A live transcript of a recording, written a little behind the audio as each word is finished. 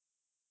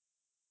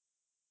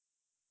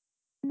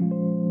Let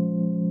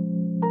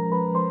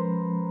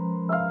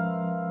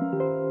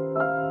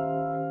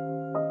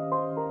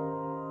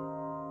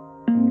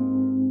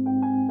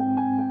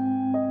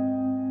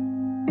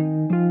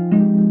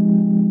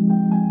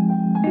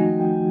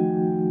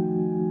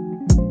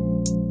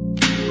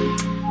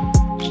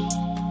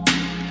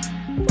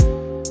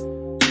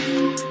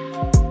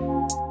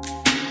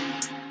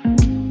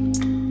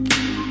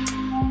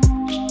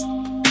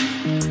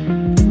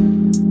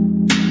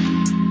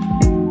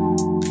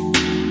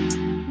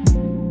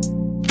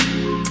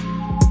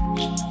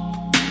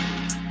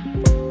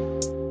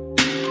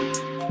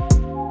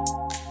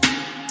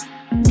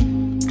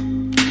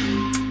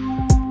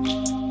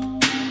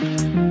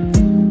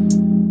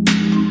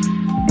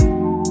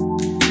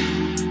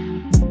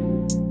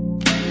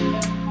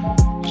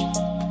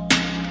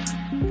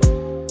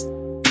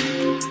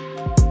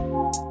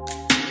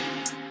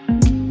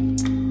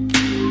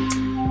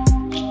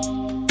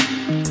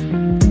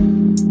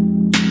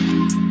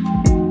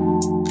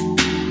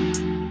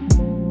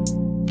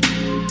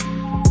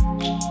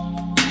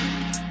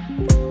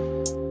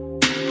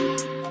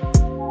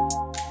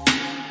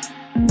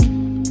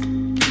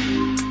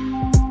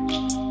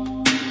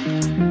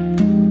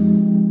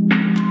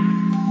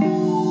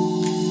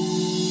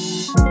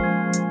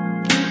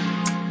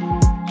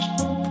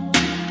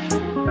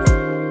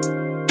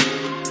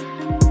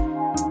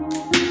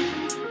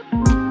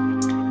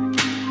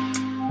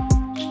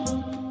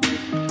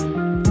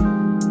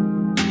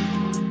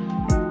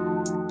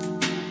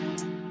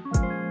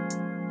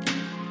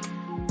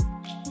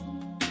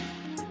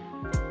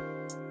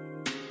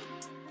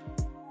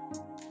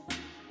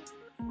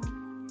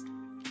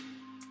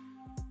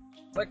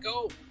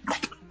go.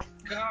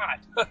 God.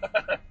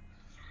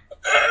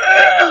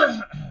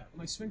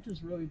 My sphincters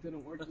really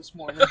didn't work this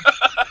morning.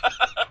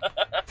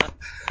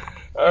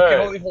 I can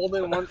only hold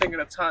in one thing at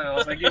a time. I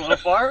was like, you want to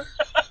fart?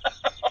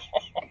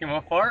 You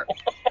want to fart?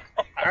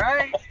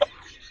 Alright.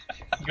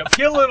 You got to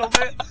pee a little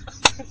bit.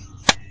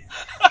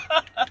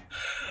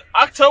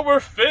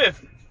 October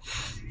 5th,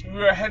 we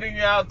were heading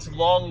out to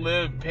Long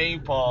Live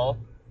Paintball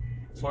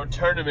for a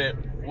tournament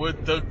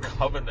with the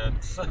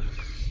Covenants.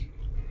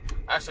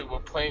 Actually, we're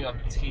playing on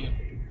the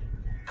team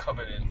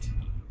Covenant.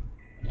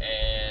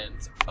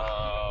 And,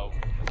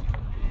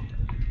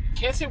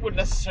 can't say we're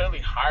necessarily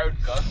hired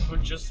guns, we're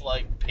just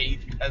like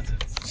paid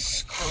peasants.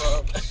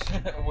 Scrubs.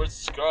 We're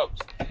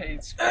scrubs.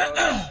 Paid scrubs.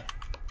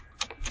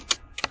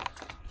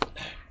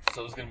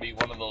 So it's gonna be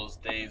one of those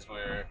days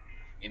where,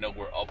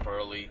 we're up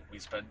early. We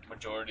spend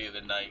majority of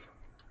the night.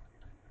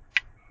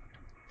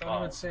 Don't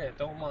even say it.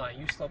 Don't lie.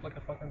 You slept like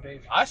a fucking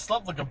baby. I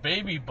slept like a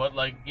baby, but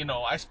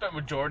I spent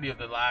majority of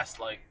the last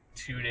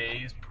 2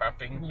 days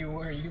prepping.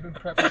 You've been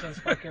prepping since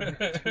fucking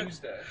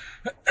Tuesday.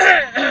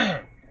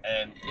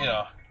 And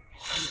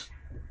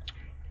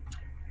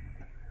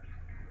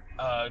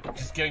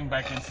just getting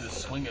back into the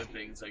swing of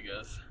things, I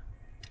guess.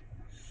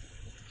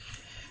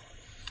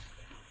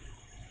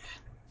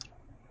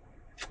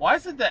 Why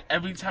is it that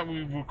every time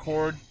we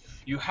record,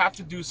 you have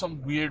to do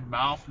some weird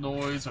mouth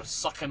noise or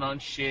sucking on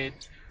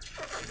shit?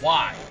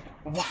 Why?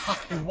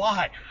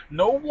 Why?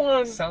 No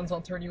one. Sounds all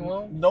turn you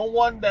on? No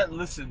one that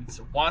listens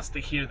wants to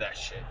hear that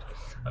shit.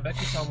 I bet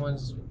you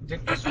someone's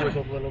dick just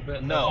wiggled a little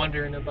bit. No.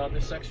 Wondering about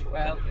their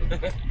sexuality.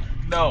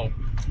 No.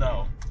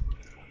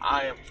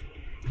 I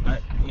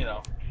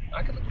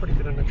could look pretty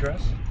good in a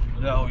dress.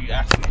 No, you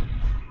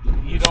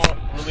don't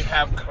really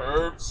have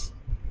curves.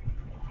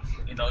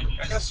 I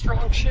got a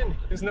strong chin.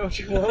 Isn't that what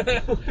you want?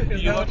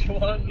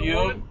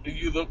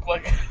 You look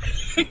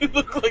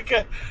like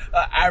a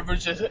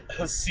average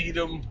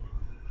Hasidim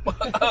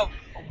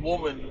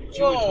woman, Jewish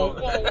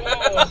woman.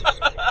 Whoa!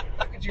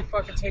 How could you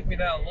fucking take me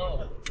that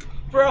low?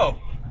 Bro,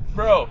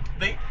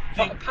 they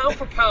pound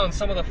for pound,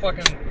 some of the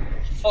fucking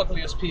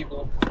fuckliest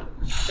people.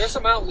 There's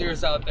some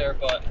outliers out there,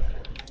 but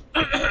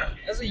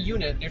as a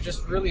unit, they're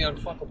just really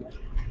unfuckable.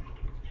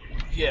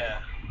 Yeah,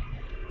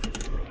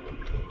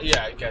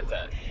 I get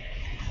that.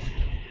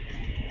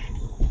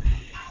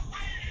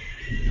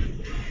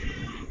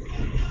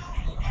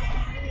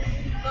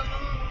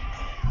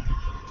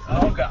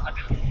 Oh god.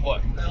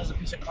 What? That was a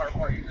piece of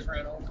cardboard you just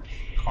ran over.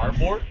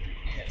 Cardboard?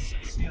 Yes,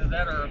 it's either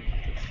that or a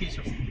piece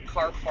of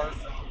car part.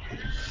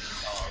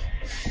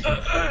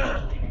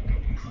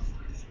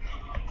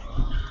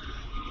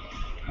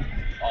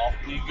 Off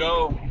we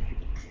go.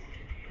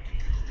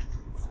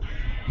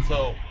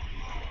 So,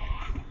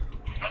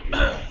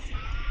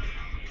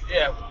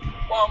 yeah,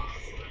 well,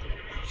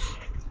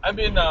 I've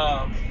been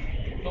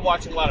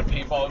watching a lot of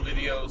paintball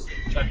videos,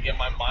 trying to get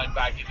my mind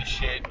back into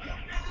shit.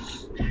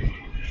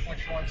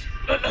 Which ones?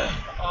 A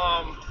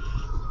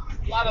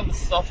lot of the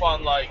stuff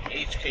on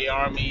HK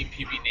Army,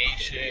 PB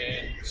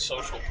Nation,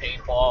 Social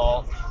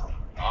Paintball.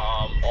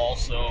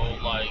 Also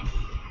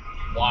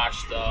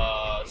watched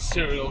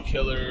Serial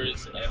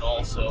Killers and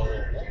also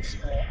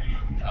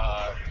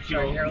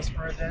Heroes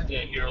for a Day.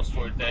 Yeah, Heroes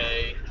for a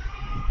Day.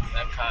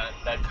 That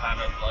kind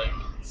of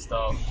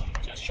stuff.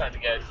 Just trying to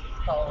get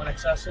Hollow and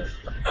Excessive.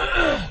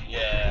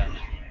 yeah.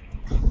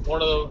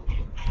 One of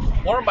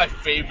one of my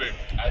favorite,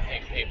 I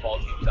think,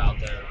 paintball teams out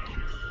there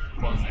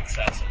was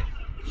Excessive.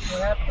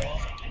 What happened?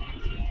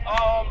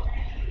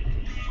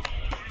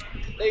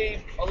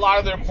 A lot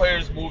of their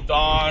players moved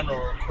on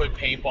or quit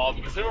paintball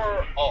because they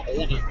were an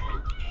older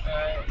group.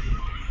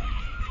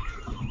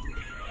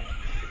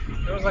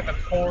 There was like a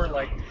core,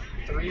 like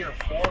 3 or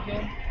 4 of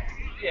them.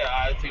 Yeah,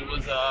 I think it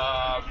was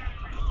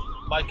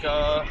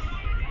Micah,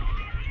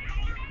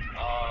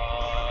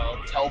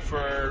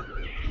 Telford,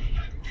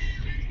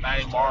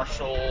 Manny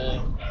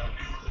Marshall,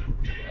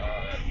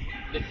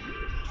 Nicky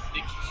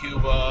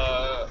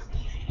Cuba.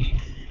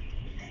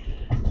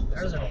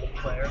 There's an old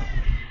player.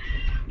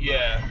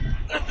 Yeah.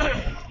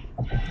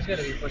 He's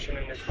gonna be pushing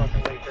in his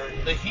fucking late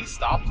 30s. He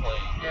stopped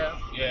playing. Yeah.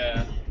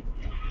 Yeah.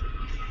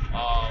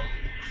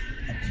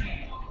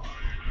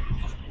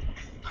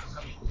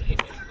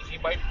 He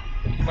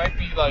might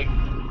be like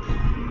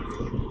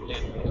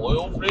an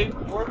oil rig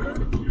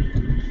worker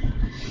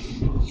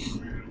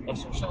or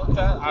some shit like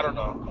that. I don't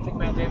know. I think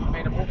Matt Damon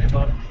made a movie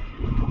about him.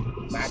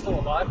 Is he still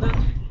alive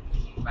then?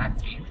 Matt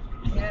Damon?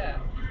 Yeah.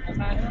 Wasn't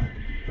that him?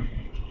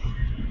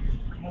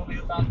 A movie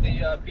about the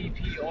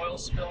BP oil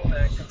spill,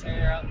 that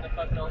container out in the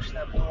fucking ocean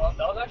that blew up.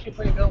 That was actually a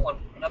pretty good one.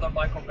 Another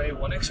Michael Bay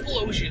one.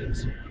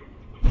 Explosions.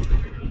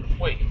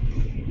 Wait,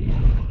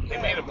 they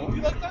made a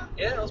movie like that?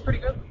 Yeah, it was pretty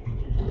good.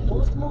 What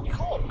was the movie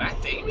called? Matt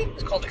Damon?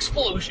 It's called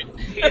Explosion.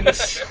 In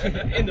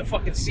the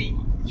fucking sea.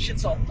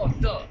 Shit's all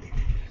fucked up.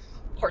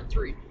 Part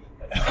 3.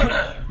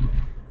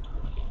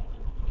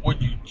 When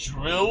you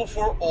drill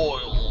for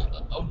oil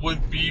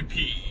with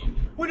BP,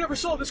 We never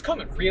saw this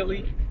coming.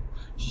 Really?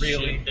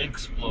 Really? shit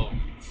explodes.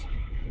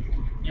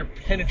 You're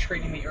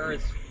penetrating the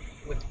earth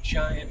with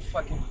giant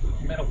fucking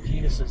metal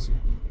penises.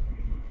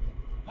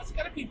 Why's it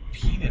gotta be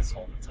penis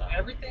all the time?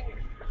 Everything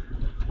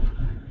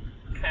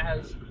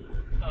has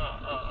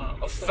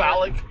A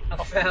phallic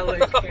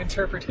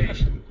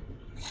interpretation.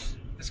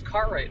 This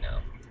car right now,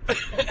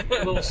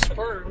 a little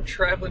sperm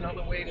traveling on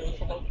the way to the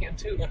fallopian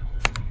tube.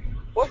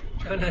 What?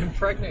 Trying to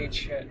impregnate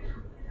shit.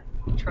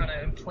 Trying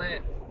to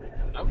implant.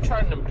 I'm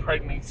trying to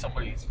impregnate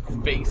somebody's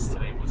face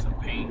today with some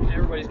paint.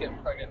 Everybody's getting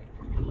pregnant.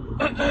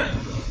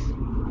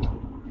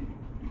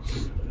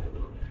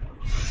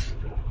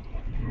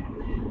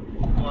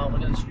 Wow,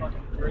 look at this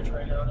fucking bridge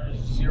right now. There's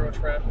 0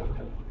 traffic.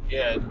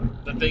 Yeah,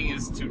 the thing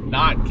is to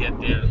not get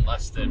there in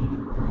less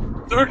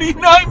than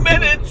 39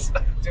 minutes.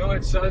 Do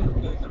it,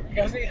 son. You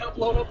guys need help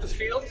load up this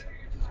field?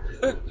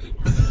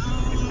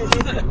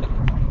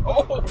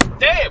 Oh,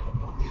 damn.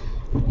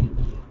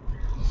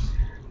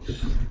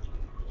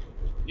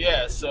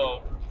 Yeah,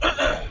 so,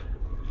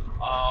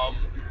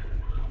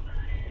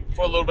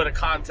 for a little bit of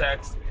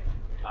context,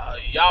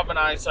 Yav and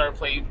I started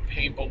playing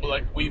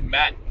paintball. We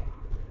met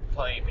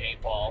playing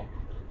paintball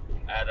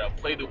at a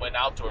Play to Win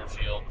outdoor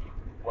field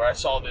where I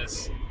saw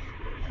this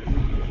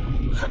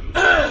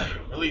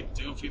really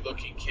doofy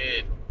looking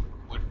kid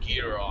with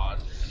gear on,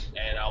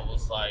 and I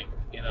was like,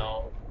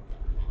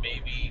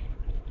 maybe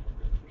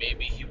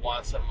he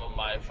wants some of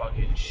my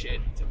fucking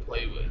shit to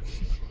play with.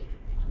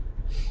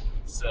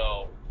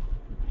 So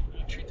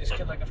You treat this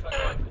kid like a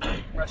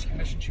fucking rescue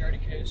mission charity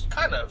case.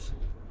 kind of,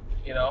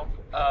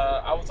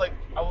 I was like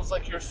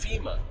your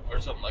FEMA or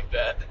something like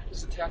that.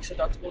 Is it tax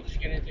deductible? Did you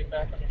get anything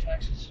back on your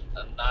taxes?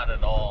 Not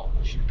at all.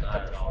 You should pick Not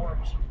up the at all.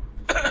 forms.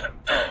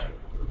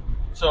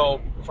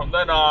 So from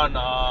then on,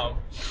 our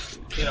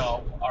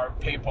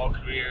paintball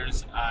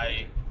careers,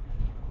 I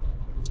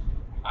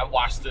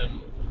watched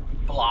them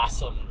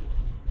blossom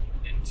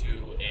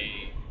into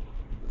a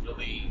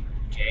really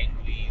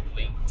gangly,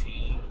 linked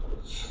team.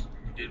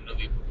 Didn't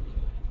really.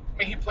 I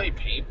mean, he played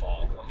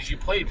paintball. I mean, you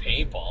played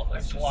paintball.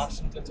 It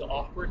blossomed into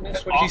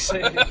awkwardness. What did he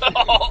say?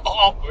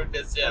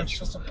 Awkwardness, I'm yes.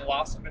 supposed to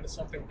blossom into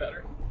something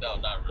better. No,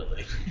 not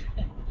really.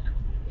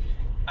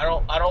 I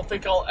don't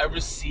think I'll ever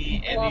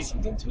see any.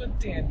 Blossomed into a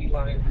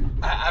dandelion.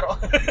 I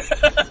don't.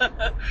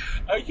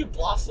 Are you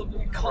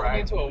blossoming? Calling me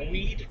into a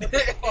weed? What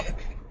the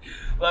fuck?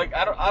 Like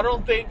I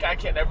don't think I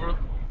can ever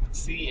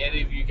see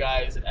any of you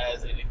guys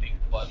as anything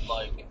but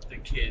like the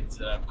kids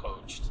that I've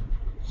coached.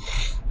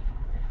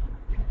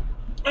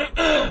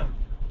 But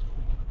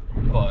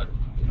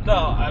no,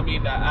 I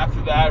mean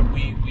after that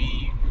we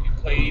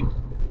played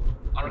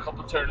on a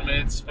couple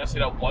tournaments,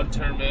 especially that one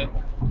tournament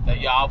that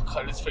Yav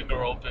cut his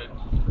finger open.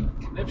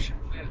 Conniption,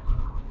 man.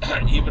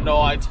 Even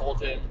though I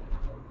told him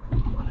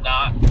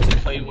not to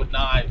play with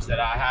knives that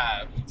I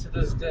have. To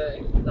this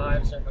day,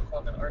 knives are the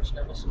fucking arch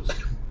nemesis.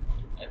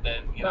 And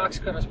then, Box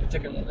cutters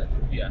particularly.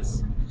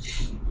 Yes.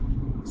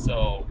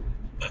 So,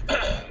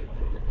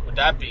 with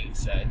that being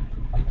said,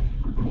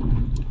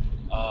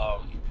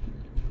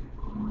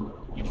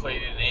 we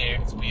played in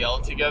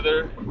AXBL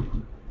together.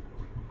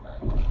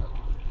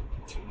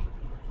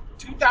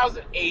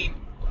 2008,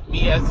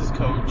 me as his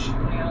coach.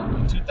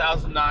 Yeah.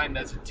 2009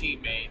 as a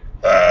teammate.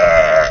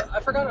 I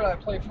forgot that I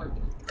played for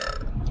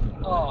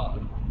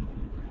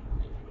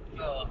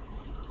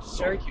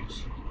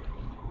Syracuse.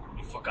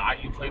 You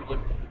forgot you played with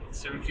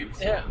Syracuse?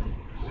 Yeah.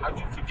 How'd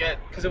you forget?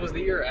 Because it was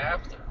the year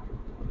after.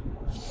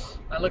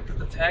 I looked at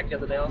the tag the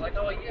other day. I was like,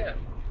 oh, yeah.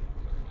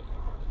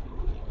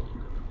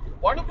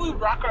 Why don't we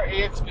rock our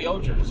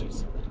AXBO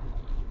jerseys?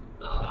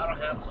 I don't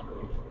have one.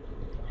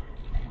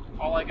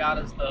 All I got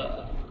is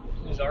the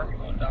Who's Army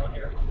one down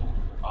here.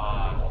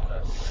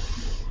 Okay.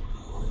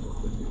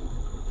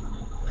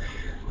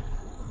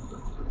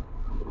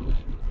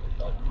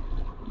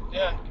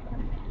 Yeah.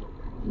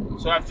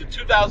 So after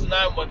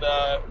 2009, when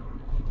the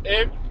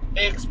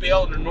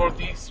AXBL in the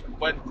Northeast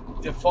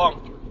went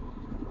defunct,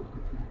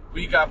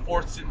 we got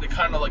forced into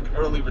kind of like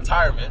early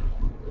retirement,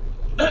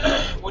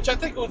 which I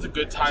think was a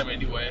good time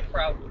anyway.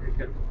 Probably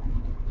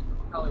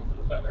for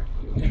the better.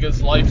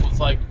 Because life was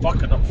like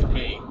fucking up for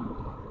me,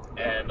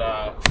 and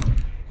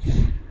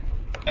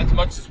as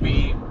much as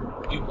we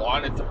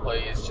wanted to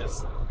play, it's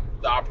just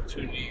the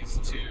opportunities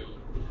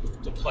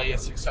to play a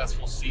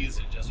successful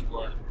season just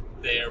weren't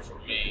there for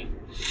me,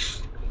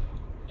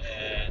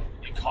 and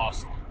it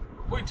cost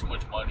way too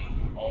much money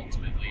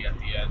ultimately at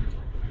the end.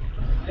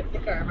 I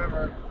think I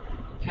remember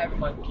having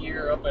my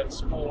gear up at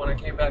school when I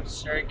came back to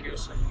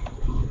Syracuse,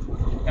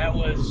 and that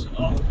was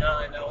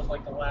 '09. That was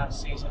like the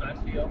last season, I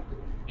feel.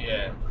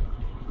 Yeah.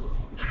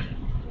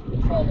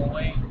 All the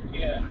way,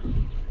 yeah.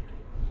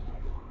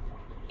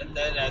 And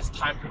then as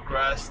time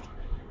progressed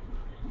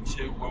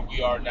to where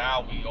we are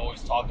now, we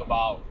always talk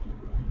about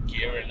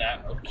gearing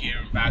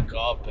back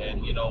up,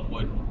 and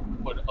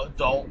with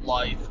adult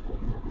life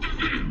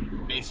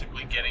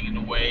basically getting in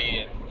the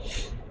way and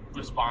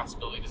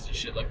responsibilities and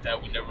shit like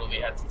that, we never really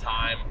had the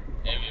time.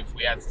 And if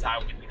we had the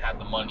time, we didn't have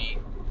the money.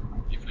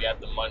 If we had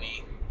the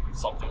money,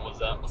 something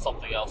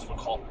else would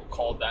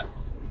call that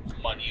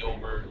money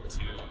over to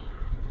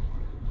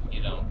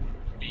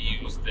be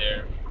used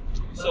there.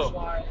 That's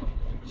why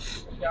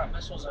we got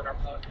missiles in our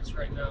pockets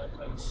right now,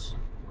 because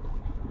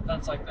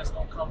events like this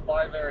don't come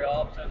by very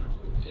often,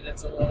 and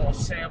it's a little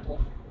sample.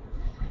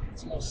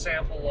 It's a little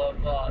sample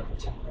of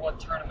what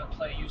tournament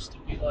play used to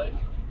be like.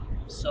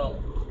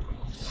 So,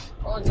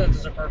 for all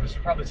intents and purposes,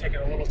 we're probably taking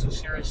it a little too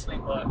seriously,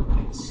 but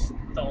it's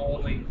the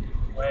only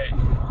way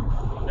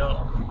we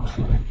know.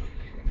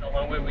 The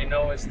only way we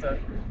know is to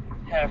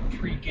have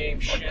pre-game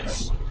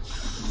shits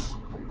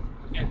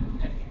and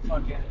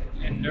fucking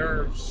and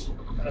nerves.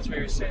 That's what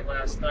you were saying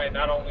last night.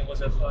 Not only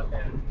was it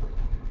fucking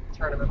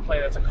tournament play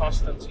that's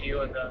accustomed to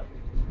you and the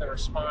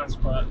response,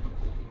 but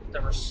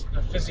the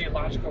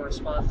physiological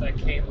response that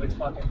came with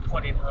fucking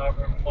putting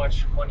however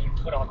much money you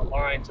put on the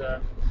line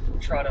to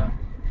try to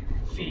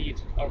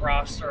feed a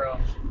roster of,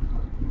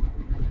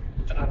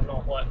 I don't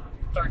know what,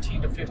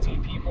 13 to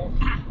 15 people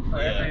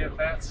for every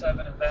event,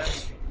 7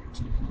 events,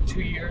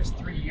 2 years,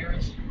 3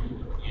 years.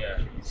 Yeah.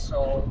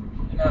 So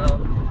now,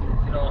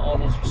 all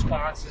those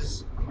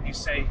responses, when you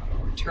say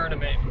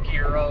tournament,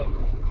 gear up,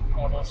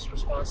 all those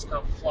responses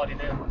come flooding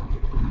in.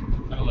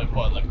 Kind of like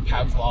what, like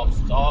Pavlov's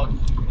dog?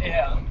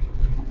 Yeah.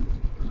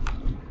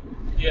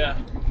 Yeah,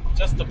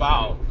 just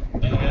about.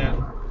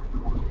 And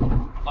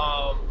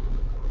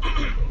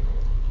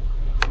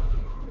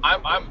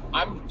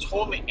I'm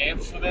totally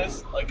amped for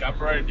this. Like, I'm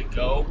ready to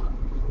go.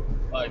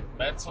 Like,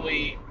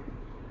 mentally,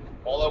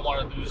 all I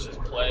want to do is just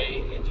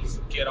play and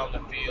just get on the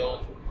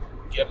field,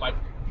 get my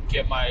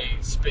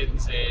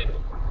spins in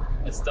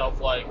and stuff.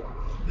 Like,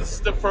 this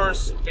is the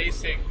first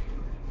basic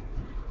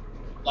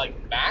like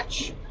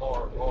match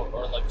or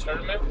like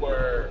tournament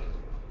where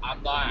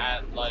I'm not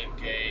at like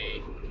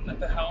At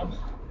the helm.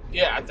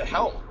 Yeah, at the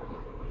helm,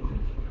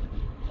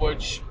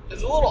 which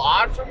is a little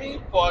odd for me,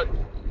 but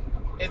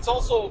it's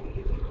also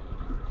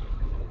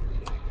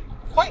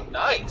quite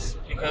nice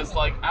because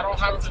like I don't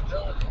have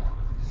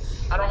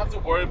to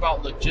worry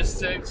about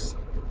logistics.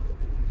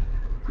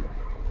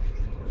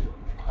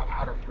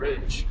 Out of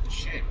bridge,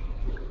 shit.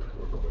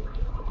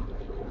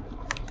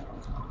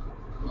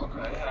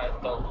 Okay, I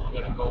thought we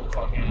were gonna go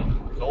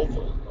fucking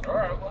Gulfville, but all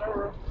right,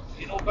 whatever.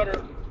 You know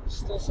better.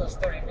 Still says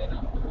 30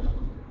 minutes.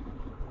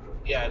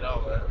 Yeah, I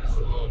know, man. It's a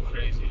little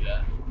crazy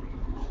that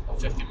a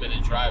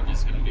 50-minute drive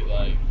is gonna be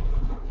like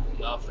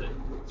nothing.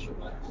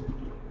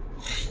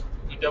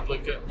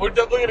 We're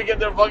definitely gonna get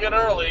there fucking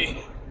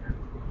early.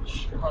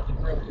 On the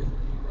grill.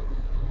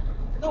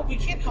 No, we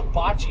can't have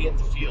bocce at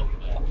the field,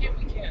 man. Yeah,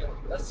 we can.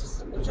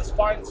 We'll just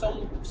find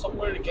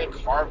somewhere to get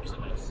carbs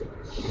in us.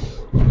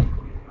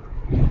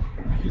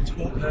 Get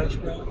 12 hash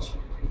browns.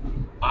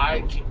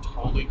 I can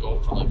totally go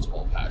for like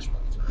 12 hash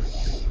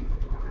browns.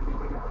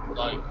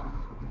 Like,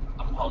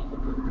 I'm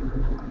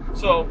hungry.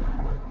 So,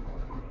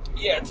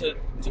 yeah, to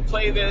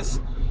play this,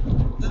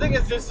 the thing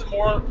is, this is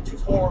more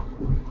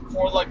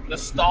for like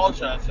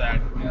nostalgia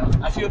effect. Yeah.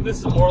 I feel this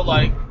is more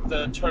like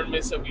the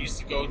tournaments that we used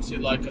to go to,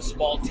 like a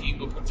small team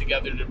would put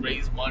together to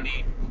raise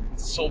money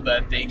so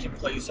that they can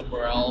play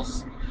somewhere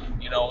else.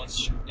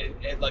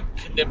 And like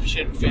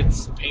Conniption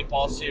Fitz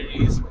paintball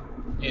series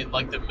in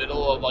like the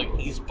middle of like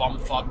East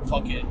Bumfuck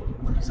fucking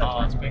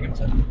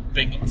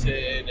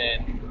Binghamton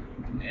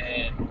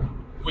and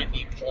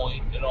Whitney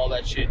Point and all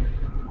that shit.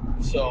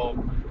 So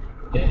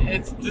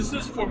this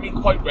is for me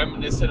quite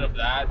reminiscent of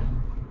that,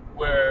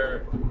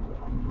 where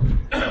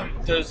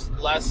there's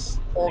less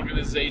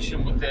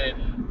organization within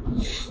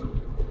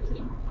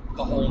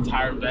the whole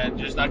entire event.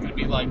 There's not going to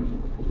be like,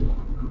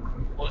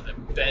 what was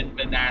it, Ben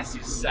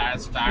Benassi's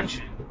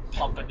Satisfaction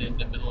pumping in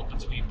the middle of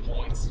between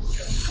points.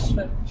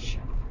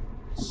 Satisfaction.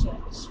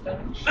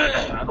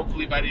 I don't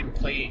believe I didn't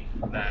play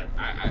that.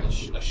 I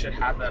should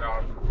have that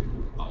on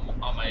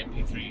my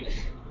MP3.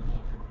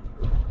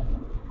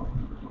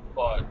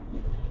 But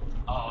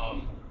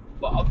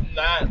other than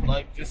that,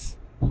 like this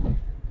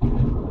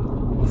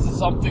is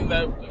something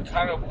that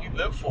we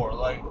live for.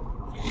 Like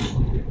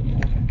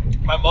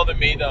my mother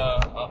made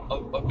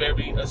a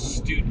very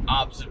astute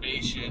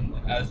observation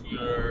as we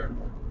were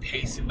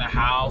pacing the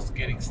house,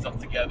 getting stuff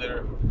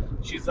together.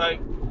 She's like,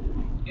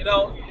 you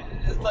know,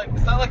 it's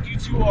not like you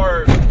two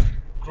are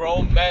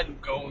grown men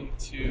going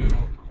to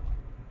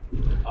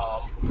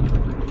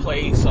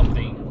play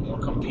something or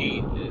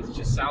compete.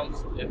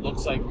 It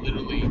looks like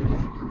literally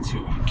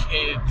two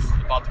kids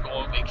about to go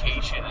on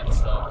vacation and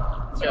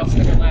stuff. So I was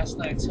thinking last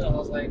night too. I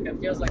was like, it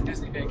feels like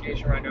Disney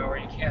Vacation right now, where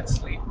you can't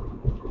sleep,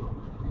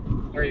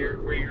 where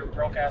your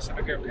broke ass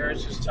immigrant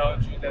parents just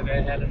told you that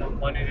they had enough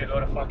money to go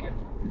to fucking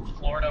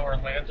Florida or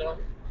Orlando,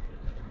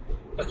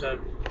 but the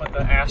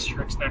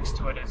asterisk next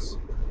to it is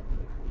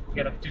you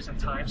gotta do some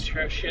time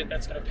shit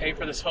that's gonna pay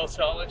for this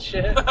hotel and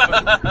shit.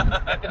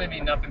 That didn't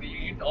mean nothing to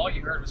you. All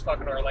you heard was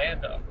fucking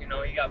Orlando. You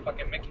know, you got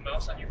fucking Mickey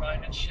Mouse on your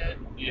mind and shit.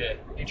 Yeah.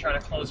 You're trying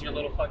to close your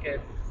little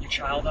fucking your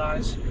child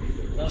eyes.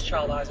 Those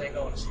child eyes ain't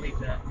going to sleep,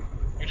 man.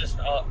 You're just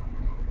up.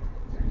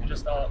 You're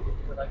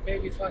like,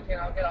 baby, fucking,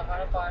 I'll get a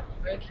high five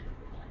from Mickey.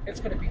 It's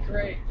gonna be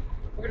great.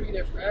 We're gonna be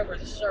there forever.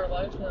 This is our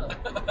life now.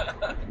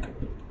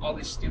 All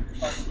these stupid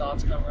fucking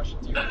thoughts come rushing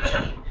through your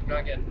head. You're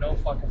not getting no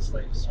fucking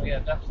sleep. So yeah,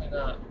 definitely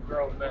not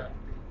grown men.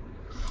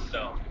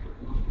 No.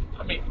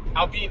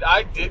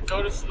 I did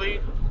go to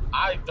sleep.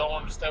 I don't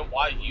understand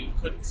why you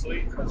couldn't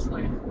sleep. Couldn't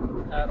sleep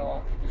at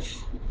all.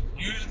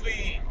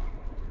 Usually,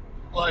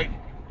 like,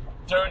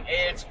 during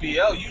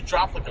AXBL, you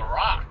drop like a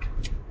rock.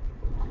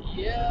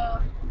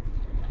 Yeah.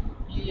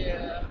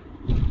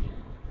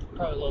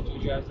 Probably a little too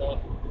jazzed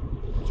up.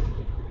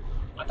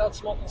 I thought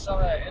smoking some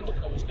of that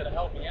indica was gonna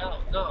help me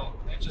out. No,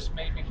 it just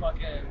made me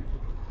fucking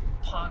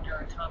ponder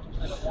and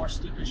contemplate on more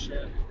stupid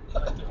shit.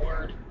 Like the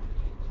word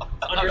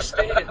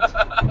understand.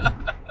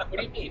 What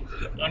do you mean?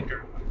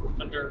 Under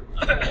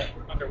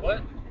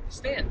what?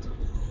 Stand.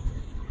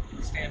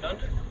 Stand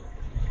under?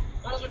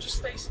 Might as well just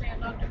stay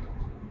stand under.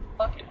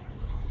 Fuck it.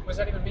 What does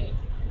that even mean?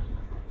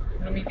 I'm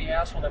gonna meet the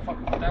asshole that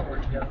fucking put that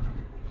word together.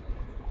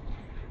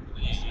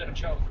 It's been a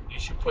joke. You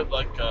should put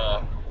like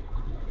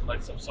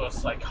some sort of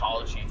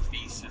psychology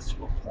thesis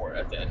report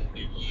at the end of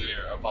the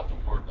year about the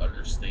word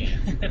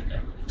understand.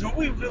 Do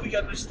we really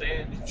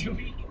understand? Do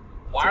we?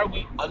 Why are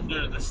we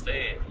under the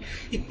stand?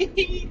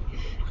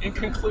 In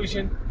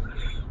conclusion,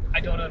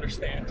 I don't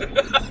understand.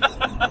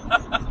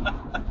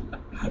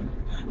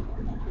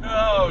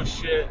 Oh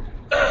shit.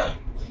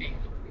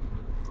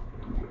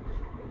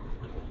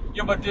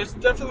 Yeah, but there's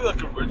definitely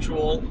like a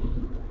ritual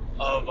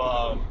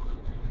of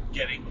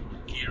getting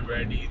gear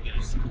ready.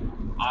 There's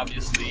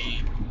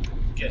obviously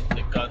getting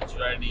the guns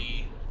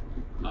ready,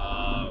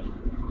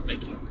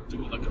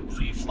 doing like a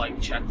pre-flight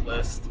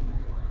checklist,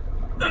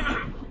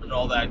 and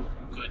all that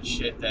good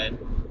shit that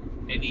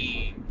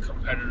any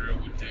competitor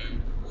would do.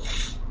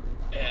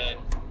 And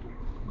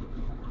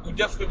we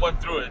definitely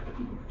went through it.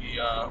 We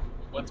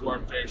went through our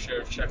fair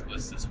share of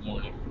checklists this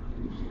morning.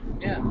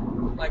 Yeah,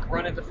 like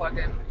running to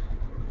fucking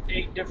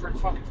 8 different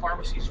fucking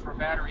pharmacies for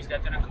batteries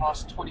that didn't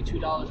cost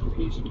 $22 a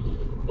piece.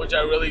 Which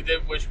I really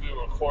did wish we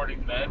were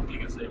recording then,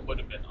 because it would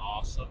have been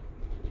awesome.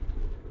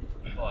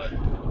 But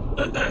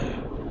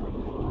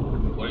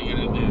what are you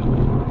gonna do?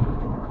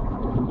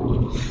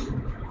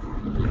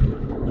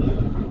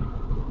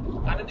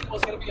 I didn't think it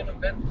was gonna be an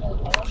event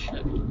called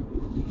bullshit.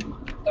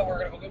 Thought we were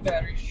gonna go get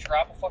batteries,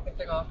 drop a fucking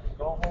thing off, and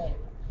go home.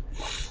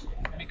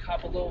 Maybe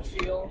cop a little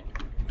feel,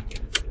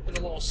 put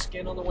a little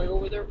skin on the way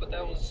over there, but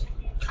that was.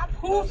 Cop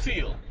who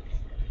feel?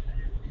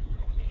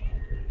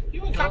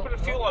 You ain't copping a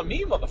feel on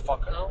me,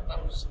 motherfucker. No,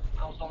 I was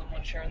the only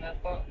one sharing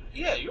that thought.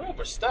 Yeah, you're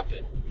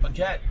overstepping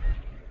again.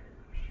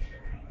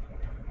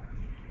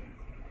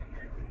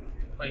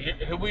 But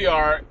here we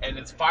are, and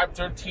it's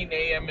 5:13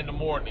 a.m. in the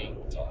morning.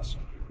 That's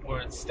awesome. We're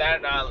in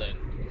Staten Island,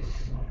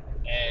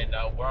 and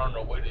we're on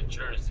our way to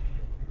Jersey.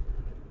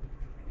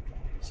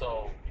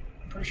 So,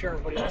 I'm pretty sure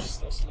everybody else is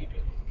still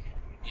sleeping.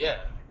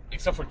 yeah,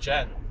 except for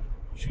Jen.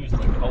 She was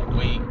like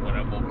awake when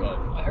I woke up.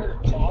 I heard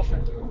her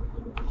coughing.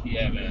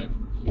 Yeah,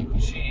 man.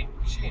 She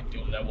ain't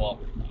doing that well.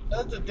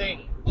 That's the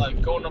thing.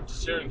 Like going up to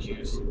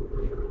Syracuse,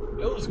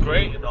 it was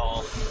great and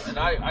all, and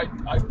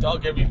I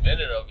dug every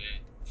minute of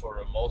it for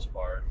the most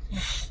part.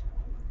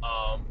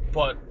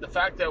 But the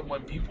fact that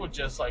when people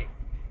just like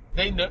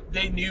they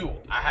knew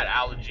I had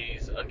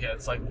allergies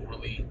against like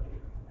really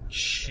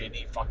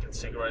shitty fucking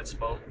cigarette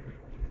smoke.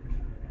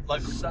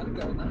 Like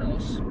Sucker in the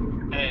house.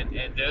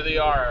 and there they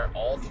are,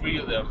 all three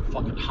of them,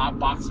 fucking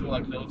hotboxing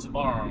like no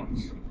tomorrow.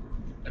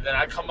 And then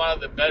I come out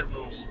of the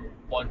bedroom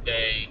one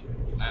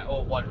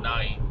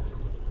night,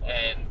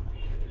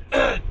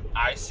 and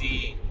I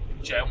see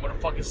Jen with a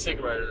fucking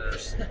cigarette in her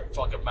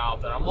fucking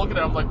mouth, and I'm looking at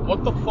her, I'm like,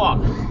 what the fuck?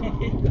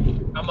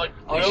 I'm like,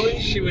 really?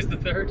 She was the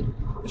third?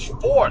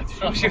 Fourth.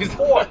 Oh, she was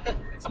fourth.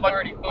 It's I'm like,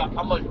 already fucked.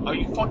 I'm like, are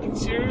you fucking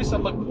serious?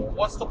 I'm like,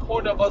 what's the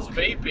point of us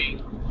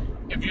vaping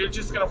if you're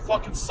just gonna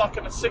fucking suck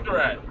in a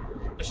cigarette?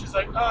 And she's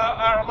like,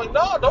 I'm like,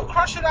 no, don't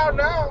crush it out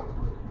now.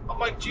 I'm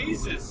like,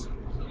 Jesus,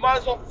 you might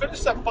as well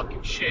finish that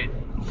fucking shit.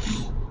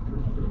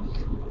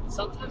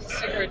 Sometimes a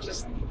cigarette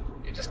just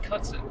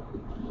cuts it.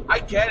 I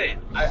get it.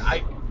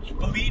 I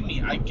believe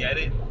me, I get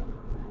it.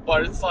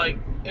 But it's like,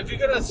 if you're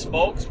gonna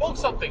smoke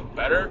something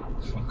better.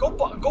 Go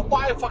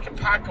buy a fucking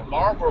pack of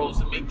Marlboros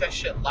and make that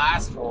shit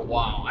last for a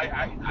while.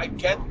 I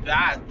get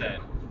that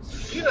then.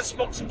 If you're gonna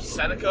smoke some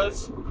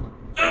Senecas,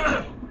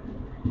 I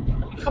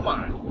mean, come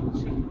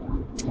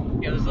on.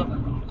 Yeah, there's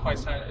nothing quite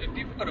sad. If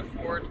people could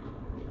afford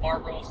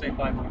Marlboros, they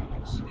buy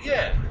Marlboros.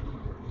 Yeah.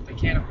 If they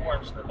can't afford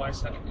them, so they buy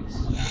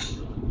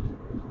Senecas.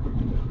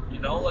 You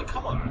know, like,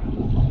 come on.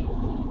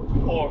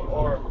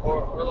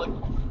 Or like,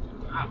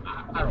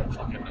 I don't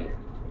fucking know.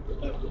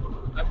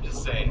 I'm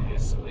just saying,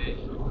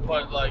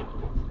 but like,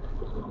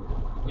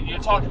 when you're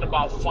talking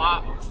about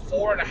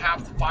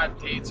 4.5 to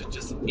 5 days of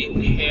just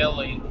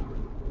inhaling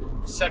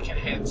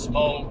secondhand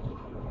smoke,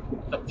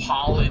 the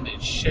pollen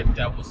and shit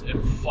that was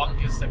in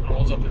fungus that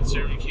grows up in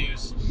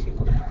Syracuse,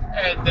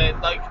 and then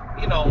like,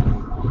 you know,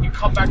 you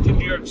come back to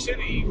New York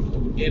City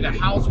in a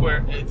house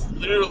where it's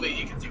literally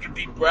you can take a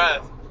deep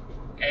breath,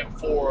 and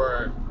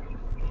for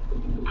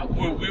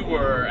where we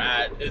were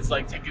at, it's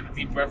like taking a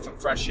deep breath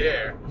of fresh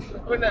air.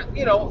 I mean,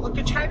 you know, like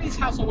a Chinese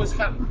house always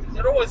kind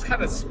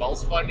of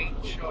smells funny.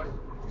 Sure.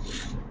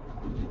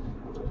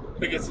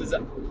 Because it's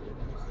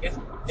It's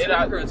an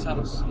immigrant's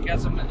house. You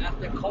got some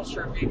ethnic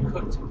culture being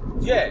cooked.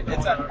 yeah,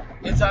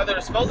 it's either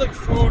it smells like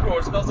food or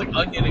it smells like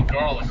onion and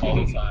garlic all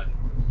the time.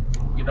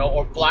 You know,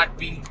 or black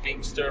beans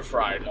being stir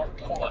fried,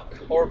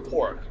 or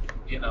pork.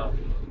 You know,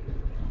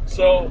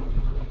 so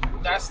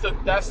that's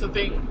the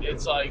thing.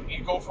 It's like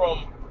you go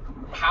from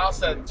a house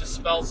that just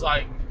smells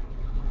like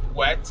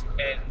wet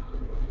and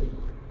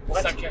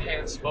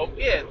secondhand smoke.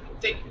 Yeah,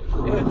 they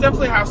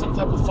definitely have some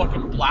type of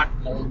fucking black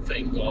mold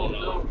thing going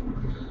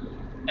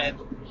on, and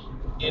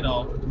you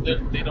know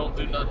they don't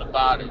do nothing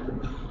about it.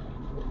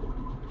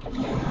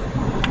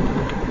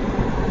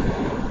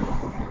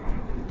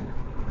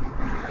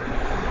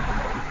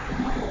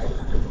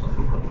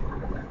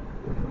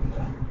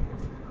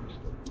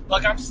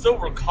 Like, I'm still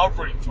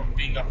recovering from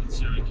being up in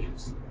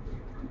Syracuse.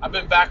 I've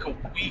been back a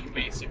week,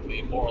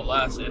 basically, more or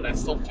less, and I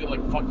still feel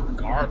like fucking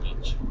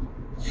garbage.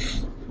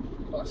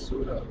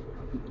 Basuda.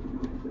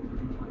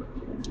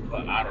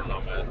 But I don't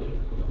know,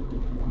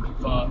 man.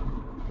 But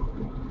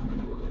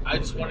I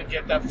just want to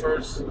get that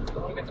first. I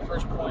want to get the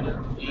first point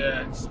in.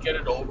 Yeah, just get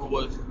it over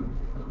with.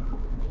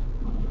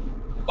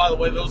 By the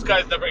way, those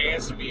guys never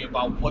answered me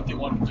about what they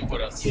want to do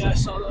with us. Yeah, I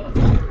saw that.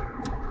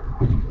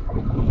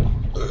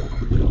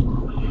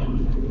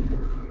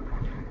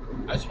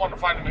 I just want to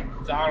find a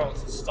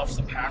McDonald's and stuff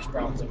some hash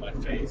browns in my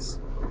face.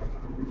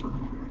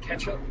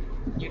 Ketchup?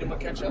 Need them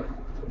with ketchup?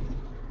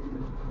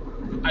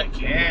 I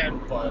can,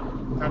 but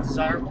Not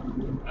desirable?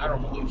 I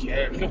don't really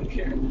care. You don't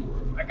care.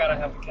 I gotta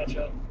have the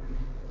ketchup.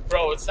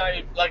 Bro, it's not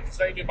even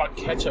about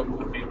ketchup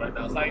with me right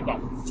now. It's not even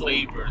about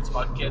flavor. It's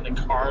about getting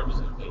the carbs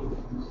in me.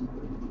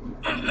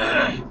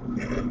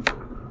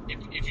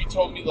 If you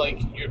told me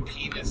like your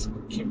penis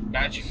can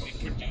magically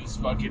produce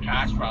fucking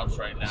hash browns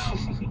right now,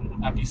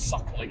 I'd be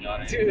suckling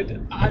on it.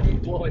 Dude, I'd be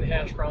blowing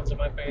hash browns in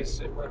my face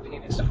if my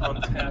penis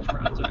comes hash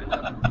browns right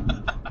now.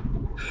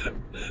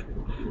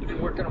 I'd be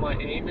working on my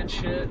aim and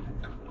shit.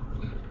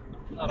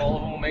 Not all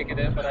of them will make it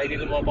in, but I'd eat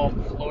them up off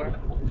the floor.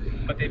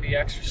 But they'd be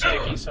extra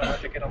sticky, so I'd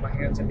have to get on my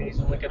hands and knees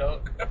and lick it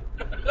up.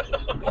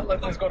 Don't let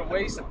things go to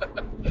waste.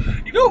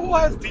 You know who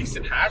has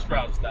decent hash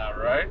browns now,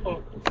 right?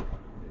 Oh,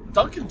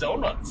 Dunkin'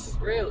 Donuts.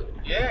 really?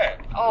 Yeah.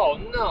 Oh,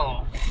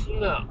 no.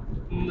 No.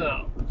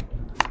 No.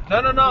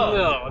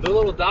 The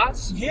little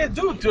dots? Yeah,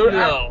 dude.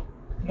 No.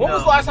 When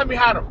was the last time you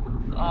had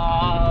them?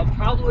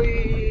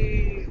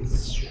 Probably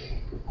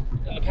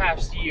in the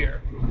past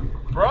year.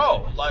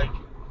 Bro, like,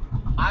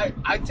 I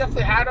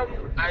definitely had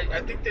them.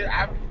 I think they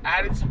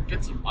added some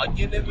bits of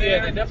onion in there.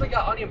 Yeah, they definitely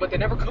got onion, but they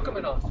never cook them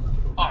enough.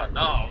 Oh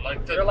no,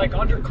 like They're like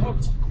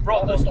undercooked, bro,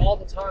 almost all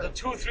the time. The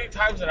 2 or 3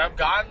 times that I've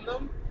gotten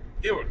them,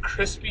 they were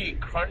crispy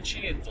and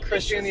crunchy and delicious.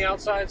 Crispy on the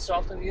outside,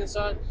 soft on the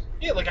inside.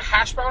 Yeah, like a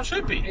hash brown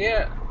should be.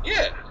 Yeah,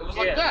 Yeah, it was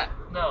like that.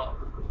 No.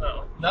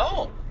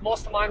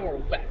 Most of mine were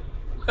wet,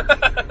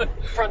 No.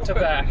 front to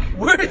back.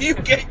 Where do you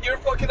get your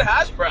fucking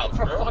hash browns,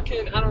 From bro?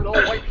 fucking, I don't know,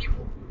 white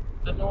people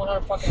that know how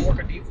to fucking work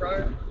a deep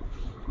fryer.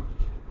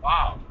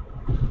 Wow.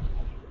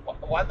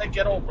 Why'd they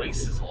get all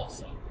racist all of a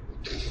sudden?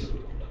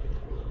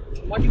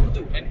 White people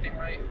do anything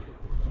right.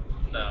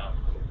 No.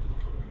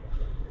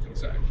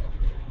 Exactly.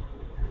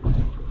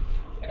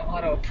 They know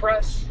how to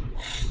oppress.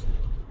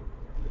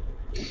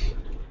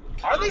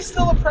 Are they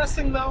still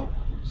oppressing though?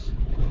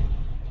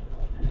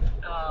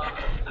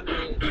 I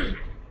mean,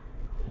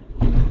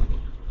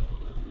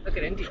 look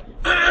at India.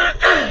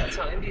 That's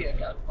how India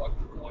got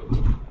fucking wiped.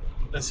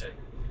 Listen.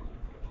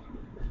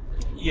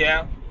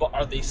 Yeah, but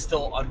are they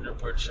still under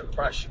British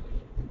oppression?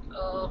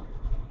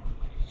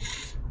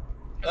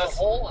 As a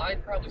whole,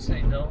 I'd probably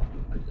say no.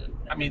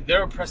 I mean,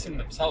 they're oppressing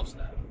themselves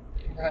now.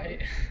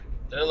 Right.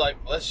 They're like,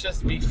 let's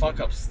just be fuck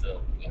ups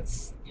still.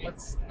 Let's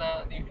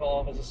not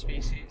evolve as a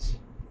species.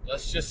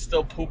 Let's just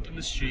still poop in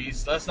the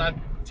streets. Let's not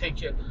take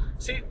care.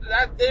 See,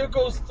 that there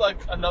goes like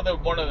another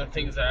one of the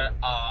things that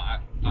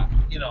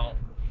you know.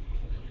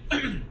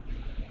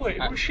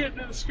 Wait, who's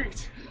shitting in the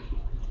streets?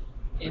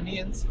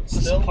 Indians Is this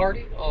a still.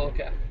 party? Oh,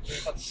 okay. I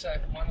was about to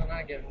say, why didn't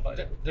I get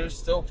invited? They're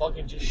still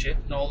fucking just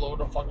shitting all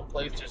over the fucking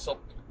place. There's so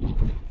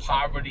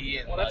poverty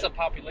and Well, that's like, a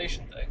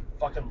population thing.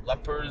 fucking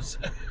lepers.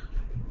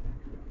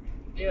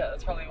 Yeah,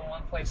 that's probably the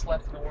one place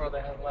left in the world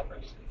that has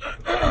lepers.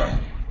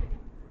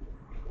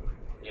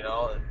 You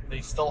know,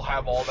 they still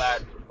have all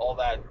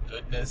that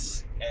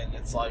goodness, and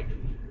it's like,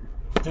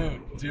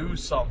 dude, do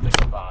something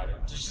about it.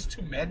 There's just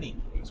too many.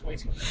 It's way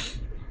too many.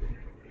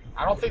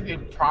 I don't think they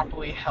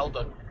properly held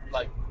a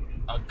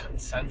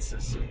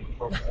consensus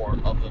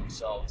report of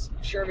themselves.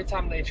 I'm sure every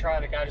time they try,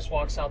 the guy just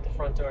walks out the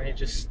front door and he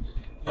just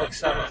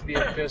looks out into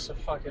the abyss of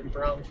fucking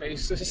brown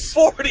faces.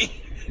 40.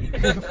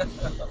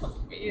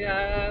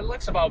 Yeah, it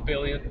looks about a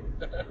billion.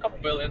 A couple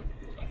billion.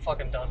 I'm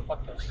fucking done.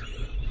 Fuck this.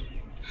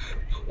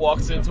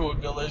 Walks into a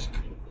village,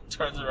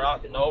 turns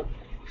around. Nope.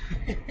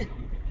 I'm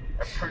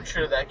pretty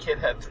sure that kid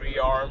had 3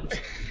 arms.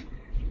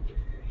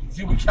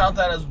 Do we count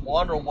that as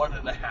 1 or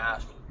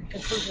 1.5? In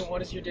conclusion, what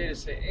does your data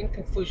say? In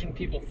conclusion,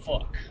 people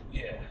fuck.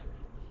 Yeah.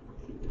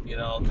 You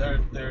know,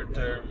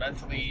 they're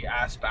mentally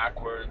ass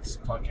backwards,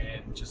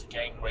 fucking just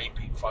gang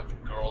raping fucking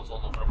girls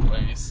all over the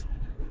place.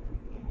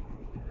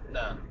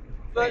 Nah.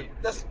 But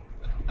that's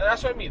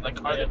what I mean. Like,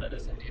 Yeah, that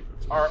is indeed.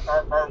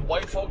 are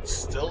white folks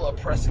still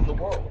oppressing the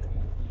world?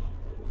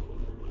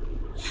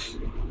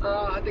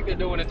 I think they're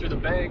doing it through the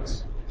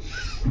banks.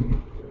 I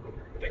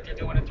think they're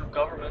doing it through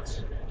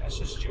governments. That's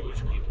just Jewish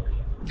people.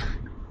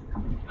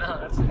 Nah,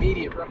 that's the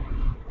media, bro.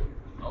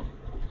 Oh.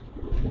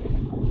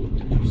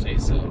 You say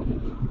so.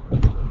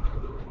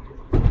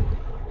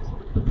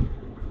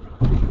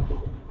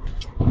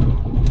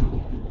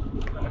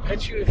 I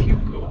bet you if you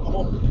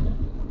Google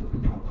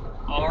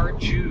 "are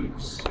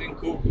Jews" in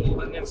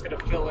Google, and then it's gonna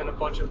fill in a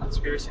bunch of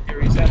conspiracy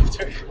theories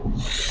after.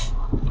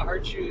 Are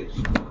Jews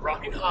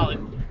rocking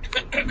Holland?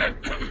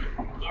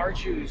 Are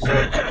Jews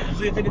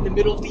living in the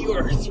middle of the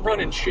earth,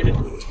 running shit?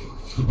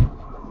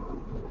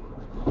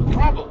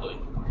 Probably.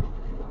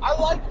 I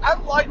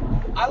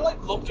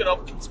like looking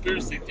up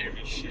conspiracy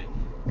theory shit.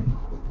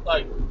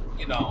 Like,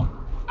 you know,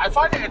 I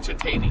find it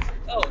entertaining.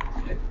 Oh,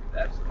 it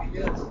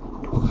absolutely is.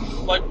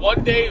 Like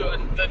one day,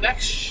 the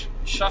next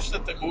Shush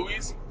at the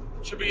movies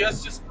should be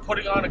us just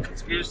putting on a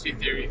conspiracy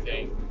theory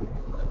thing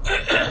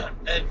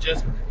and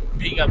just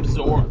being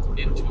absorbed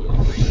into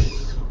it.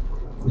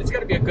 It's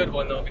gonna be a good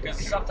one though, because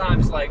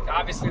sometimes, like,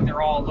 obviously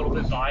they're all a little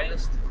bit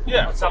biased.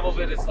 Yeah. But some of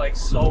it is like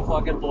so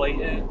fucking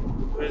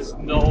blatant. There's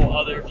no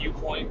other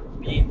viewpoint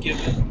being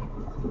given.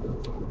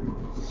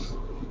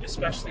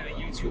 Especially the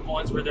YouTube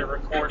ones where they're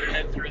recording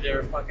it through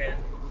their fucking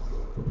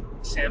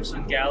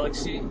Samsung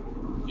Galaxy.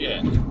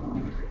 Yeah.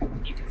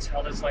 You can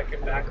tell there's like a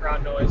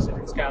background noise, and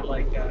it's got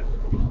like that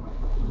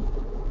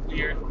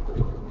weird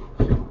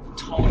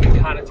tone and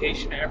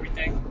connotation to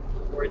everything,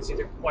 where it's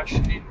either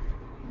questioning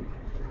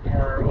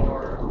or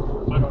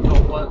I don't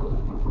know what.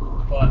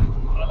 But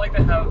I like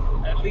to have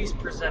at least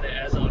present it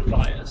as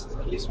unbiased.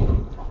 At least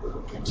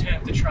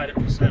pretend to try to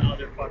present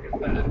other fucking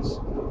facts.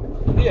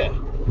 Yeah.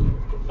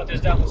 But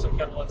there's definitely some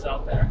good ones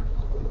out there.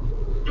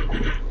 I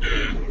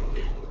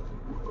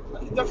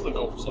can definitely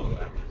go for some of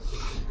that.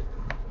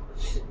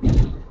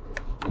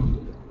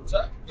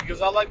 So,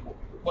 because I like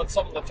what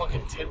some of the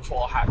fucking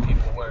tinfoil hat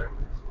people wear.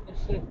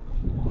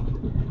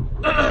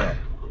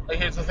 Like,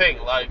 here's the thing,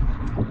 like,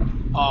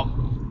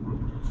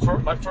 for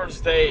my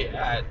first day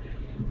at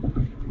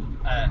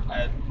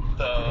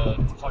the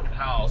fucking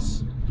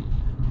house.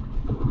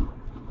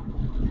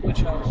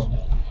 Which house?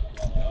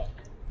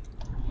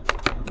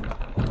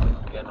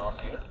 Getting on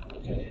here.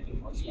 Okay.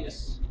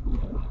 Yes.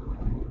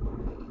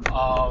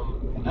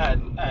 At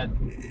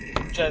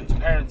Jen's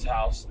parents'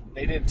 house,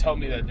 they didn't tell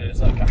me that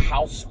there's like a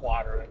house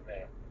squatter in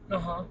there.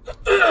 Uh-huh.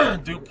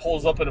 Dude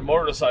pulls up in a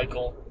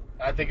motorcycle.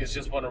 I think it's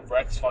just one of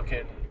Rex's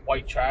fucking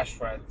white trash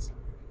friends.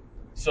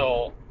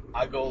 So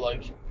I go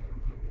like,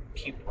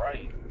 keep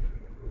right.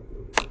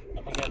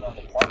 Am I getting on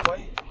the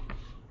parkway?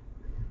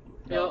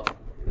 Yeah,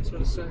 that's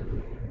what it said.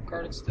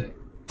 Garden State.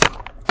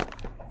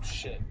 Oh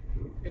shit.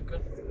 You're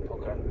good.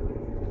 Okay.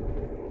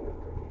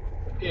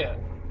 Yeah.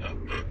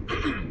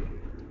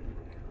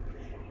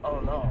 Oh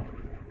no.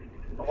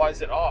 Why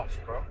is it off,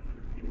 bro?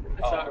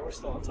 It's alright, we're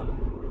still on time.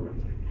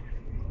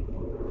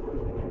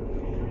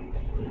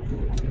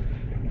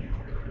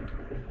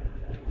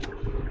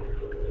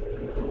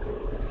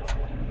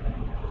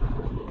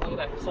 Look at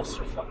that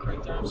clusterfuck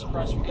right there. I'm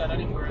surprised we got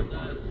anywhere in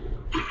that.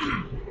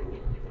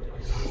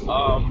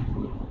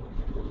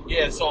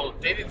 Yeah, so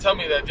they didn't tell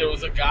me that there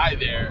was a guy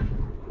there,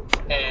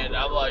 and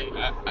I'm like,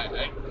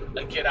 I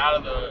get out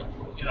of the,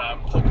 you know, I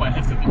poke my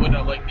head through the window,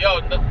 I'm like, yo,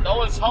 no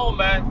one's home,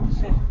 man.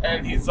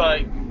 And he's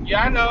like,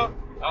 yeah, I know.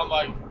 I'm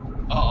like,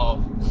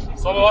 uh-oh.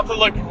 So I'm about to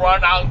like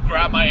run out and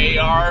grab my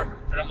AR,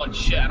 and I'm like,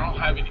 shit, I don't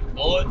have any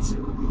bullets.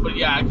 But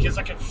yeah, I guess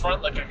I can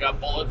front like I got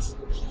bullets.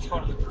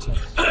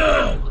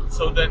 100%.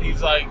 So then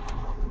he's like,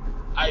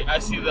 I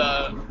see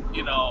the,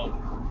 you know,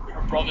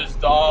 her brother's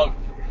dog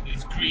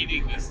is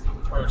greeting this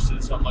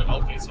person. So I'm like,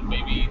 okay, so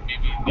maybe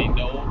they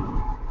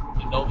know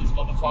this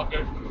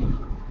motherfucker.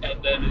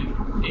 And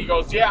then he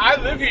goes, yeah, I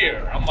live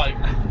here. I'm like,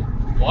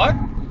 what?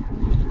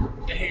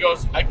 And he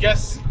goes, I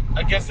guess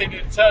they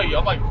didn't tell you.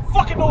 I'm like,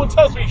 fucking no one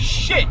tells me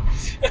shit.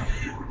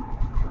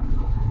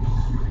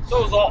 So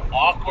it was all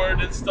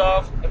awkward and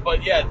stuff.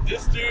 But yeah,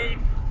 this dude,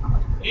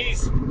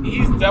 he's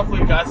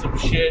definitely got some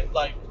shit.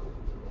 Like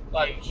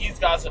he's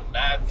got some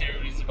bad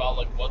theories about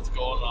like what's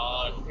going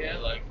on. Yeah.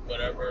 And, like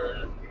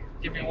whatever.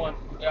 Give me one.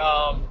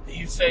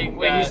 He's saying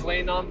Wait, that he's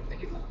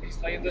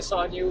laying this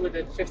on you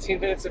within 15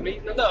 minutes of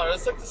meeting him? no,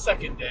 it's like the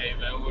second day,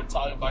 man. We're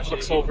talking about shit.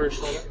 Looks over his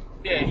shoulder.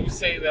 Yeah, he was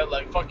saying that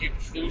like fucking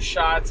flu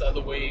shots are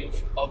the way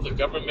of the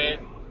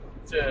government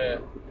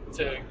to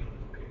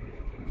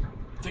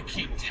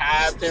keep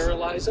tabs.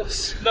 Sterilize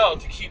us? No,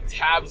 to keep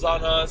tabs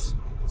on us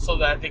so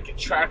that they can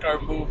track our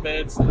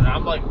movements. And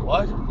I'm like,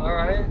 what?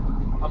 Alright.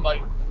 I'm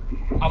like,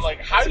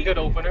 how That's do a good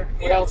opener.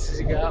 What Yeah. else has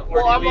he got?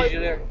 Where Well, do he I'm lead like- you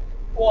there?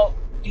 Well,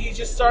 he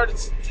just started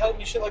telling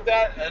me shit like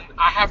that, and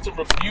I have to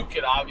rebuke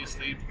it,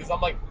 obviously, because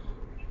I'm like,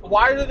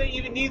 why do they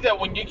even need that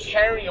when you're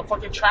carrying a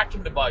fucking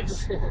tracking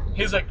device?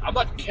 He's like, I'm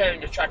not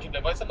carrying a tracking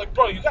device. I'm like,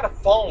 bro, you got a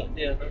phone.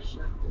 Yeah, no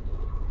shit.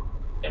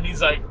 And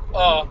he's like,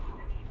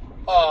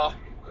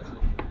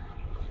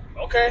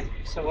 okay.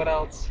 So what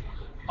else?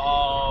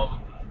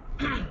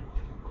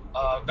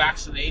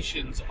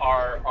 Vaccinations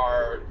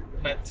are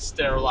meant to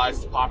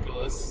sterilize the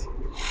populace.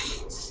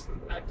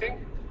 I think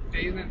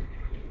they even...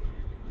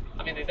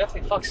 I mean, they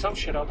definitely fucked some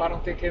shit up. I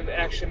don't think it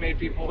actually made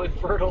people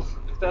infertile,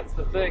 if that's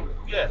the thing.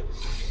 Yeah.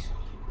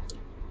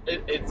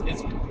 It's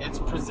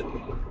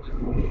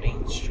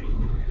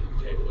mainstream.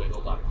 Okay, wait,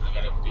 hold on. I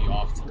gotta be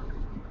off to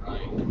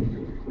right.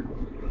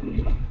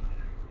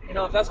 You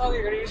know, if that's how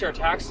you're going to use your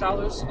tax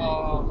dollars, I'm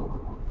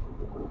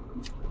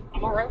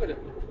alright with it.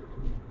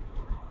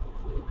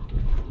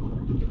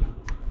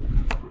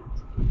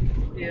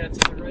 Yeah, it's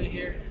right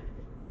here.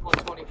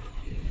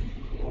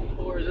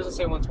 124. It doesn't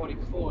say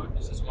 124.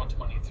 This is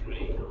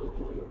 123.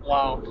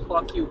 Wow.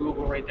 Fuck you,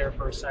 Google, right there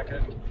for a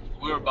second.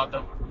 We were about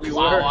to We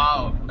plow were.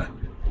 out.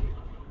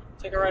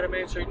 Take a right at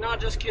Main Street. No,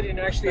 just kidding.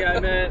 Actually, I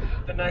meant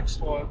the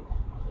next one.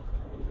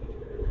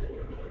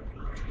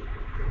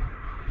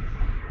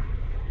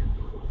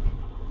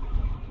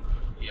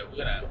 Yeah, we're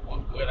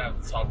gonna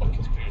have to talk about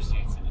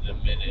conspiracies in a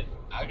minute.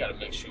 I gotta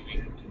make sure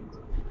we.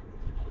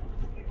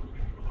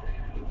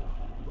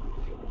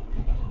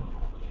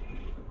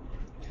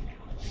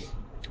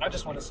 I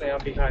just want to say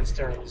I'm behind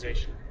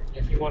sterilization.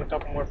 If you want a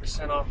couple more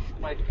 % off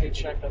my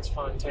paycheck, that's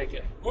fine. Take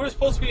it. We were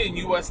supposed to be in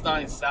US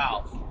 9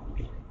 South.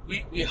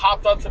 We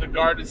hopped onto the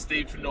Garden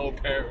State for no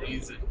apparent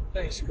reason.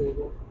 Thanks,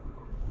 Google.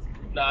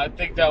 No, I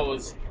think that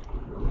was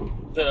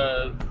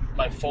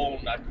my phone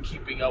not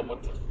keeping up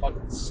with the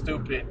fucking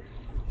stupid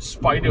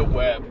spider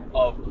web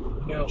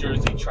of New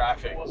Jersey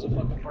traffic. It was a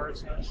fucking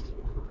bird's nest.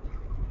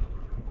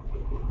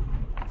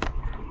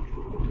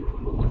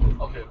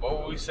 Okay, what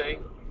were we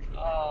saying?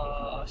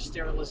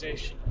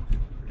 Sterilization.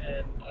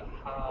 And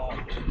how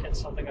it's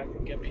something I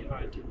can get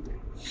behind.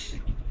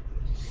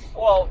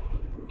 Well,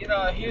 you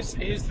know, here's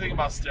the thing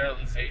about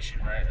sterilization,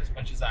 right? As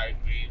much as I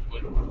agree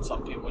with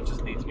some people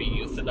just need to be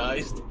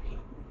euthanized.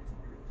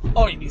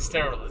 Oh, you need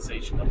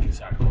sterilization. Okay,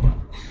 sorry.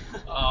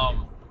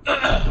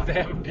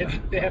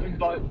 They haven't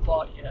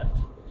bought yet.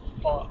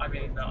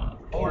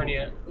 Born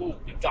yet. Ooh,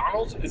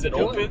 McDonald's? Is it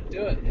Do open? it.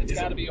 Do it. It's Is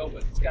got to it- be open.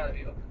 It's got to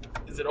be open.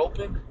 Is it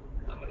open?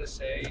 I'm gonna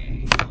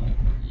say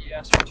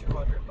yes for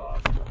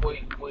 $200.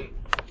 Wait.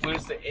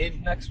 Where's the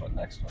inn? Next one.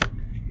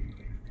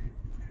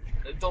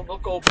 It don't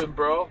look open,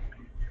 bro.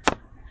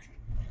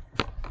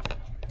 I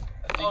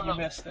think you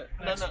missed it.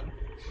 No, Next no, one.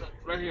 no,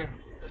 right here.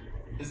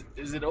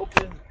 Is it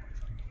open?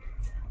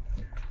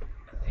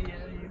 Yeah,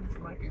 you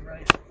might be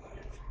right.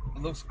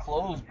 It looks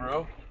closed,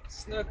 bro.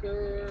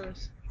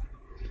 Snookers.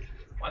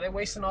 Why are they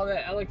wasting all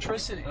that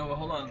electricity? Oh, well,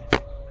 hold on.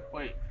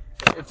 Wait.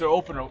 If they're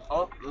open,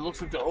 oh, it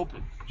looks like they're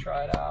open.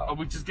 Try it Are out.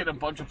 we just getting a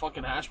bunch of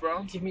fucking hash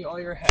browns? Give me all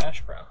your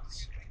hash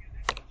browns.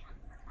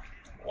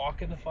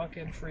 Walk in the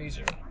fucking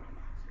freezer.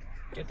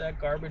 Get that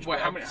garbage. Wait,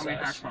 how many size.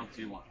 hash browns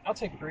do you want? I'll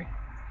take 3.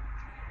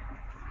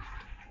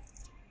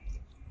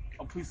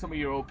 Oh, please tell me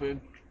you're open.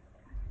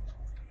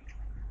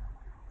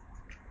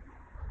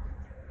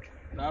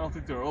 No, I don't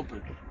think they're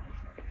open.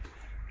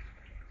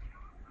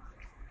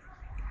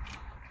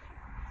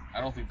 I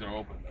don't think they're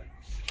open, man.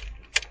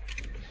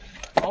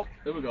 Oh,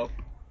 there we go.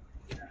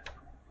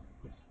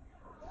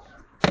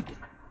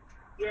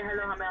 Yeah,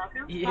 hello, how may I help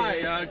you?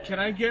 Yeah. Hi, can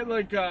I get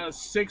like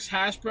 6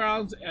 hash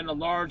browns and a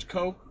large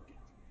Coke?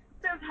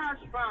 6 hash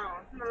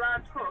browns and a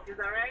large Coke, is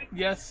that right?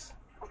 Yes.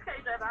 Okay,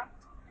 driver.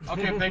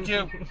 Okay, thank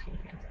you.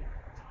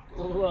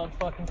 Love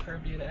fucking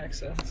Caribbean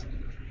accents.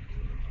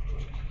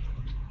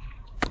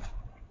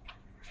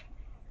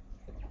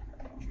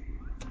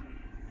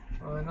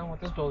 Oh, I know what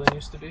this building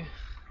used to be.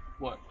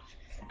 What?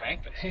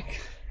 Bank. Is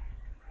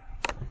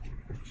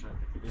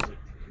it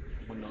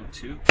window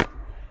 2?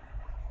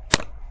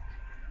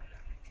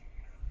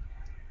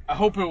 I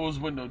hope it was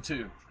window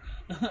 2.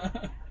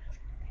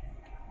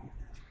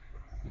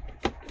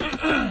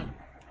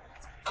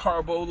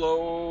 Carbo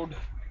load.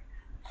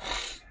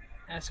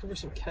 Ask for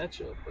some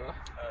ketchup, bro.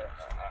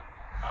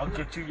 I'll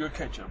get you your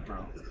ketchup,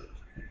 bro.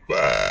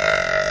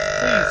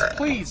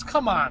 Please,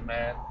 come on,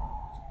 man.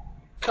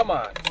 Come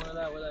on. More of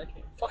that where that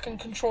came. Fucking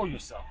control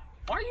yourself.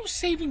 Why are you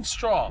saving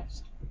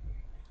straws?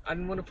 I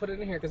didn't want to put it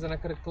in here because then I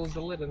could have closed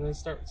the lid and then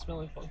start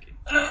smelling funky.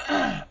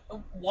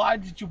 Why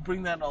did you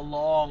bring that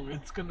along?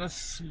 It's gonna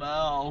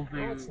smell,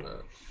 dude. No, it's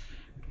not.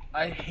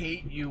 I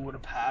hate you with a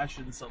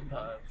passion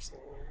sometimes.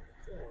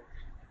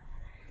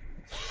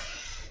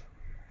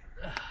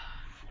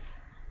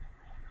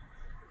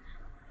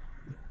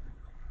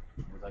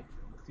 Like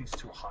these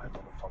two high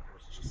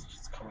motherfuckers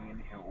just coming in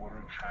here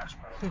ordering hash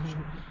browns.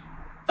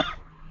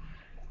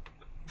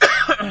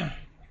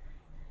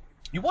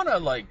 You want to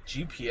like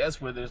GPS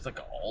where there's like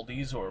an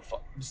Aldi's or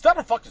is that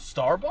a fucking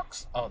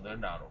Starbucks? Oh, they're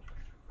not open.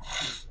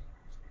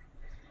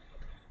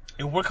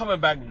 If we're coming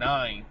back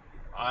 9,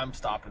 I'm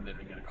stopping there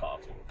to get a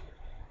coffee.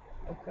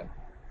 Okay.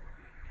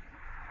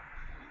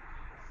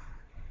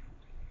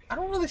 I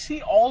don't really see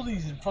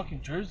Aldi's in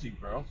fucking Jersey,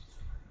 bro.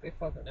 They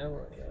fucking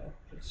everywhere, yeah.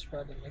 It's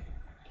spreading like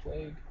a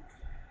plague.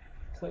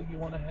 Plague you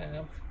want to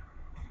have.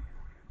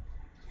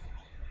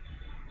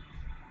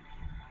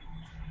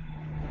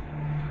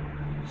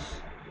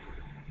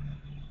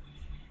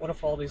 What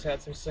if all these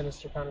had some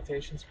sinister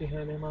connotations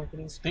behind their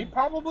marketing scheme? They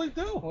probably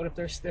do. What if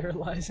they're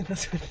sterilizing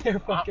us with their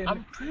fucking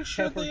I'm pretty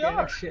sure they organic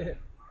are. shit?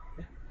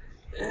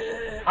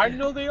 I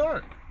know they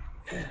aren't.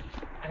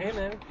 Hey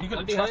man, You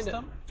gonna I'm trust behind it.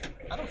 them?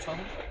 I don't trust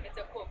them. It's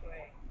a Coke,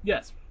 right?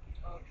 Yes.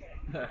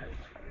 Okay.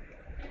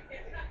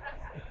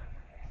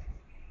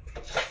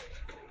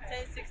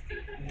 1060.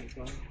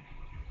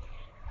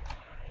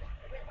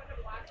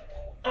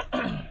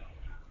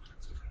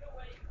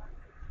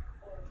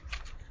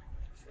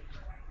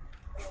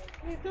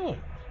 What are you doing?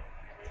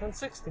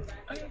 1060.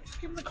 Just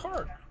give him the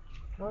card.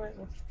 All right.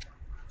 Well,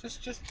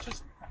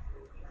 Just.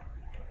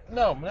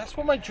 No, that's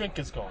where my drink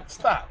is going.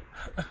 Stop.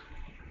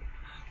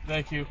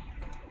 Thank you.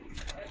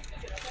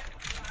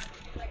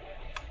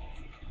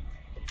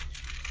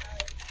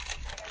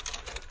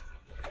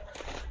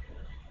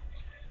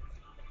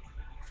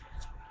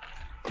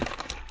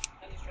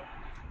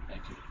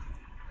 Thank you.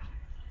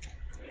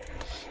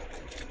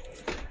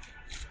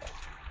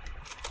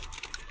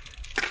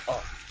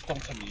 Oh,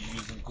 don't tell me you're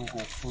using Google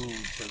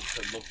Food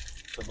to look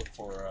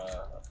for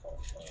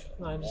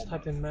no, I just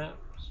typed in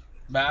maps.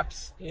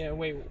 maps. Yeah.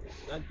 Wait.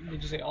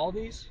 Did you say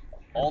Aldi's?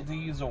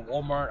 Aldi's or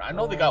Walmart. I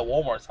know they got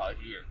Walmarts out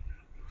here.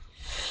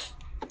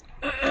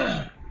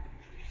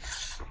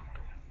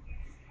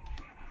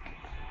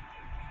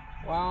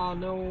 Wow.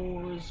 No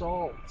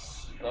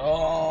results.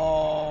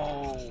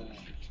 Oh.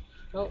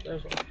 Oh,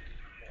 there's one.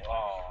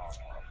 Oh.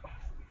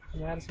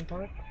 Madison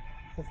Park.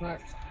 It's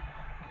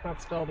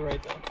not spelled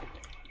right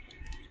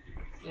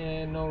though.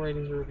 And no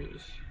ratings or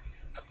reviews.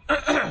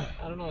 I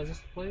don't know. Is this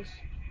the place?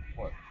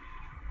 What?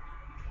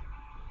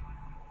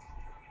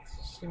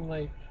 Seemed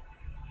like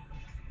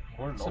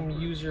We're some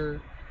local.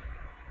 user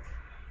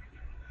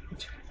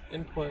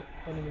input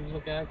don't even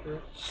look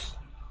accurate.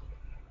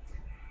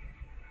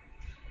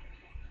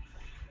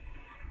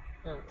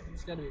 Oh,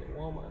 it's got to be a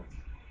Walmart.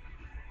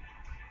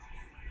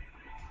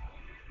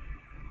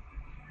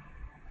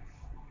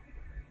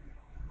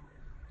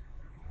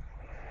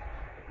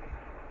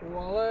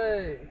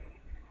 Wale!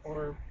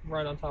 Or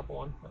right on top of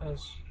one,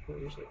 as we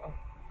usually are.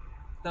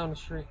 Down the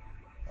street.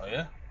 Oh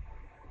yeah.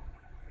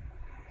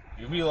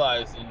 You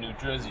realize in New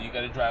Jersey you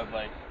gotta drive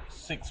like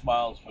 6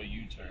 miles for a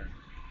U-turn.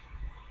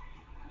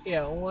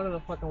 Yeah, one of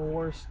the fucking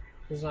worst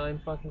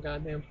designed fucking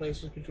goddamn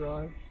places to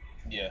drive.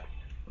 Yeah.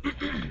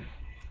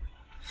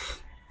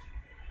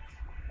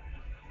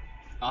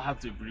 I'll have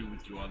to agree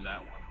with you on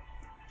that one.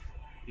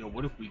 Yo,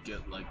 what if we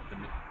get like the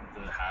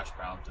hash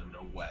browns and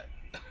they're wet?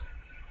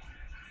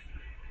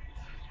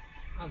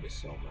 I'll be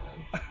so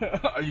mad.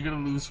 Are you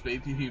gonna lose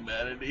faith in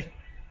humanity?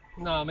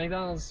 Nah,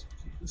 McDonald's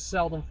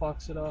seldom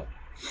fucks it up.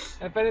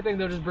 If anything,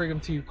 they'll just bring them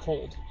to you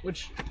cold,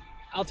 which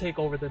I'll take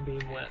over them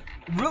being wet.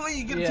 Really?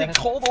 You gonna Yeah. take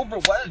cold over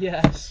wet?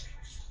 Yes.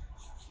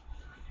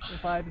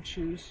 If I had to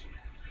choose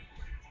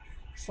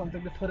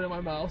something to put in my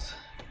mouth,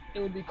 it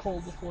would be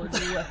cold before it'd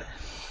be wet.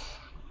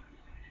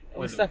 At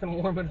least I can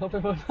warm it up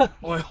in my mouth.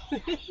 Wait,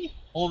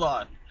 hold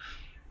on.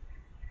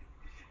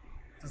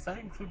 Does that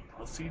include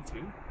pussy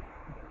too?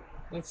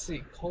 Let's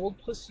see, cold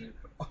pussy.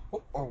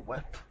 Or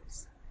wet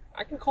pussy?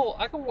 I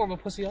can warm a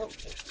pussy up.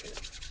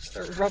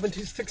 Start rubbing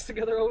 2 sticks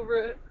together over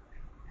it.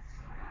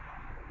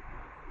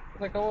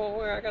 Like,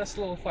 oh, I got a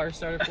slow fire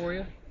starter for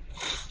you.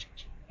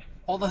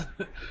 Hold on.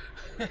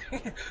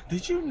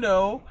 Did you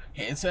know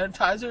hand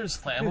sanitizer is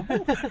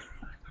flammable?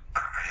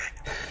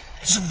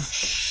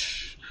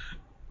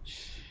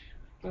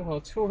 Oh,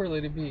 too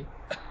early to be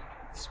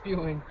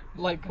spewing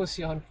light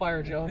pussy on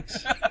fire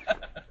jokes.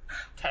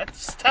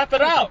 Just tap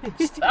it out.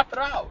 Just tap it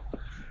out.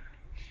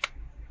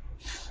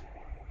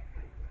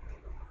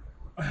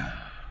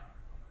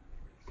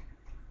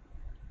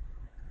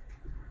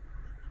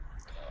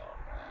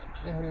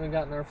 They haven't even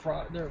gotten their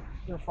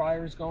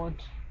fryers going.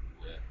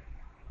 Yeah.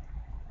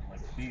 Like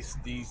these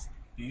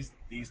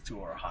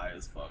two are high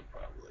as fuck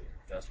probably.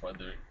 That's why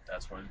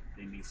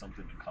they need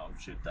something to calm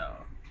shit down.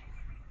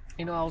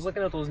 You know, I was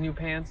looking at those new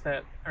pants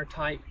that are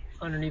tight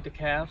underneath the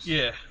calves.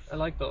 Yeah. I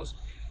like those.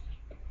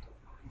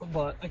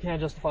 But I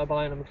can't justify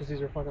buying them because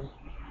these are fucking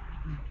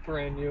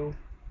brand new.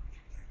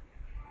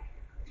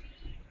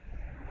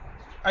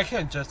 I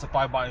can't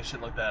justify buying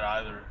shit like that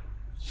either.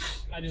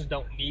 I just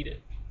don't need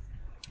it.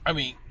 I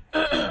mean,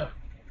 I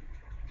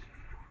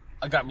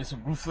got me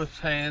some roofless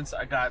pants.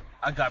 I got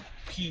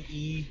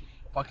PE.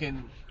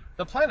 Fucking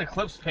the Planet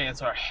Eclipse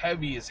pants are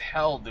heavy as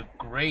hell. They're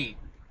great.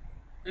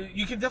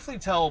 You can definitely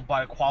tell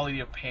by the quality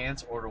of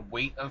pants or the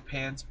weight of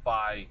pants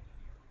by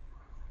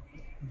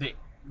the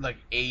like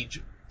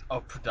age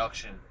of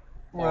production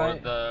or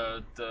Right.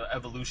 the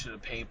evolution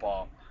of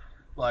paintball.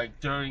 Like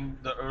during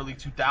the early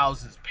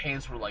 2000s,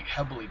 pants were like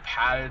heavily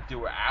padded. They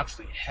were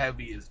actually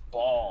heavy as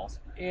balls.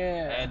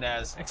 Yeah. And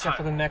as Except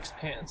for the Next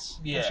pants,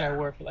 which Yeah. I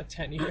wore for like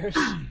 10 years.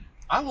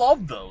 I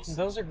love those.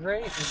 Those are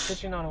great. The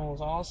stitching on them was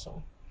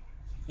awesome.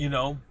 You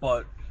know,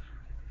 but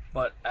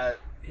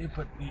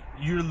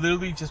you're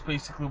literally just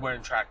basically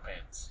wearing track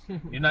pants.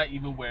 You're not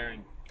even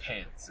wearing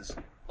pants. It's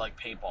like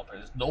paintball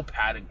pants. There's no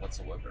padding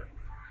whatsoever.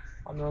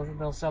 And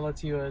they'll sell it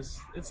to you as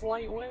it's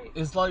lightweight.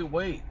 It's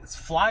lightweight. It's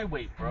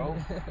flyweight, bro.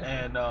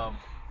 And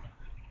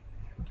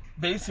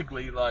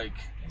basically, like,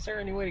 Is there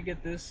any way to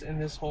get this in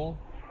this hole?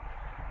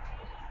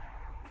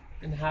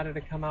 And how did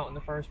it come out in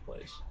the first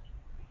place?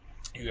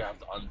 you have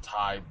to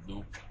untie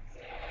loop.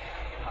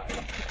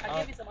 I'll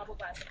give you some apple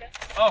pie, okay?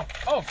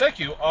 Oh, thank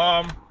you.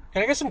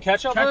 Can I get some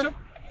ketchup? Ketchup.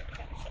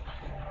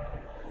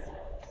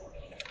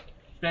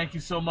 Thank you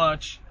so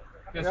much.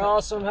 You're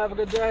awesome. Have a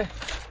good day.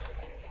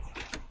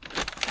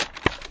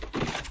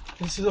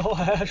 This is all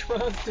hash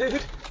browns,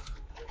 dude.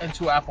 And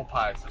 2 apple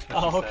pies. That's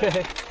what Oh, she said.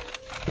 okay.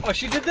 Oh,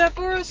 she did that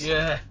for us?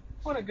 Yeah.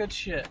 What a good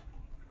shit.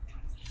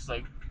 She's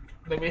like,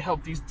 let me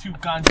help these 2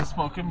 ganja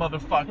smoking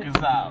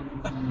motherfuckers out.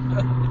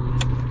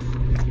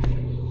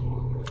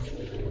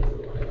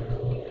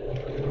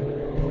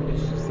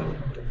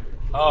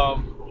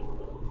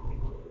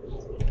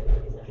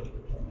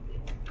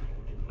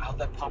 How'd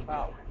that pop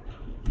out?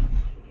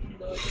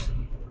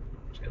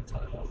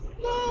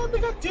 No, they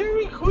got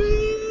Dairy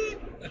Queen.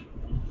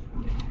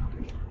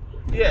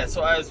 Yeah,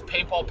 so as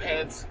paintball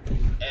pants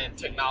and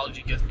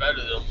technology gets better,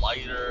 they're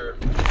lighter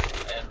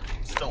and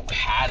still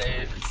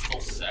padded, and still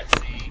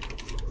sexy.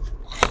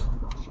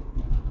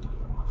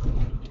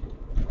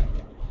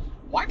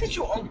 Why did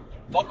you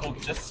unbuckle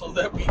just so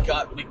that we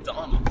got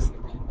McDonald's?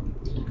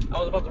 I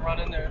was about to run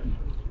in there.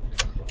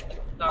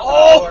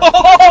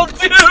 Oh,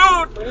 dude!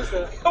 What is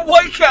that?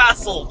 White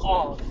Castle!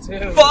 Oh,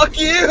 dude. Fuck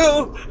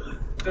you!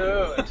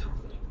 Dude.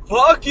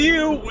 Fuck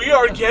you! We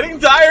are getting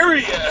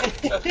diarrhea!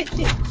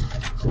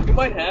 You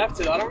might have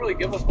to. I don't really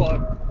give a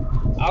fuck.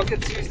 I'll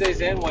get Tuesdays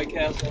and White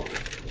Castle.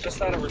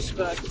 Just out of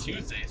respect.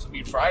 Tuesdays?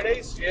 We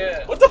Fridays?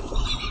 Yeah. What the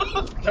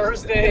fuck?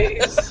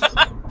 Thursdays.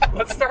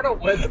 Let's start on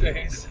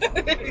Wednesdays.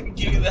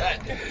 Give you that.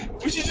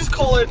 We should just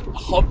call it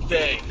Hump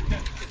Day.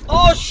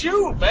 Oh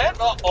shoot, man!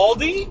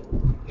 Aldi,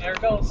 There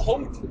it goes.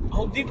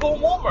 Home Depot,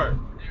 and Walmart.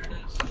 There it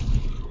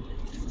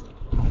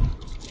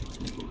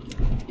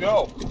is.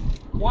 Yo,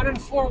 1 in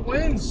 4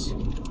 wins.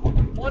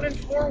 1 in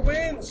 4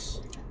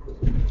 wins.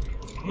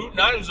 Route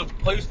 9 is a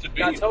place to be.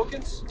 Got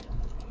tokens?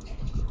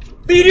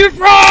 Medium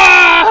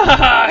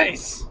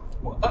fries!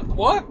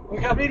 What? We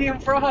got medium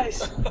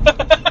fries. What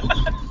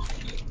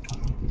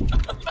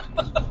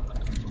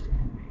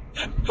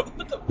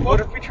the fuck? What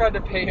if we tried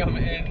to pay them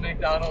in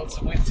McDonald's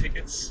to win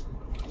tickets?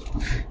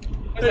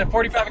 What's that,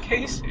 45 a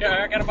case?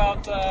 Yeah, I got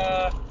about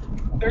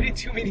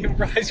 32 medium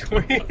fries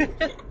for you.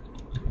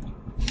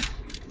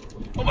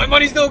 Oh, my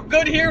money's no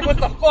good here? What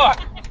the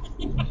fuck?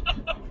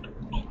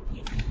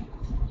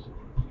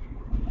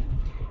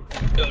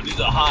 Yo, these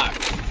are hot.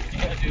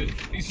 Yeah, dude.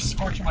 These are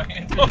scorching my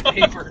hands with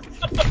paper.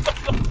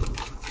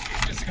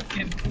 Just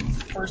fucking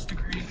first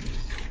degree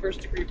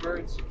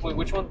burns. Wait,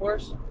 which one's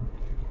worse?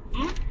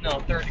 No,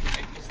 third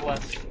degree is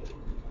less.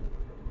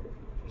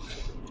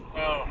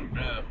 Oh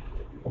man.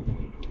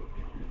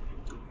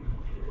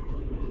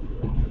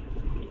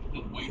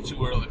 Way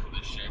too early for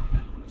this shit.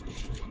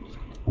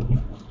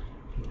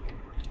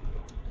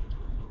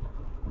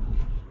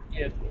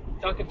 Yeah,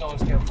 Dunkin'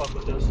 Donuts can't fuck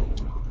with this.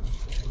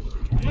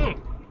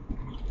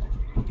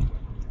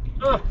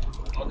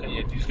 Okay,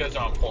 yeah, these guys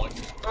are on point.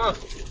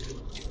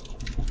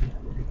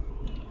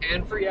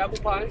 And free apple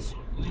pies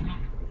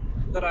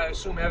that I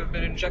assume haven't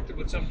been injected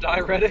with some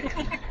diuretic.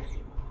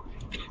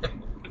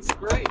 It's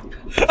great.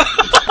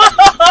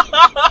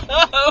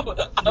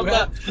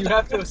 You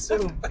have to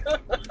assume.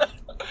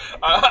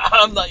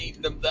 I'm not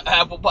eating them the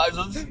apple pies.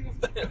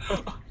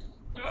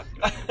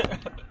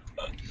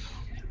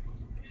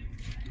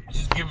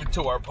 Just give it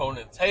to our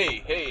opponents.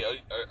 Hey,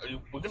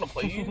 we're gonna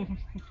play you.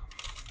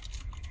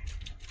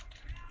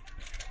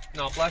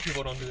 No, black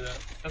people don't do that.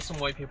 That's some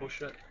white people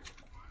shit.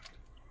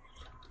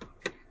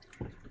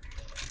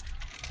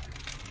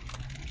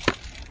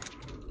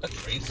 That's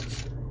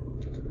racist.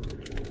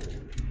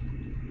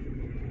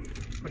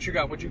 What you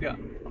got? What you got?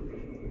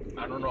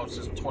 I don't know. It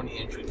says 20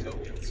 entry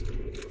tokens.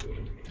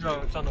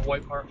 No, it's on the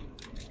white part.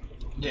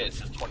 Yeah, it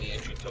says 20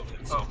 entry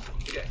tokens. Oh,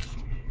 okay.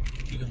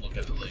 You can look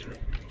at it later.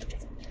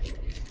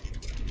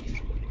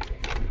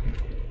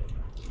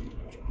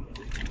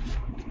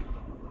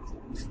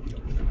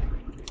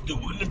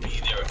 Dude, wouldn't it be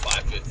there at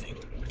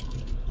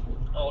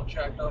 5:50? All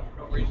jacked up for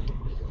no reason.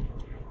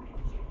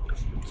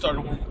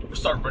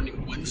 Start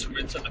running wind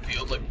sprints on the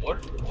field. Like, what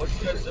are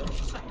you guys doing?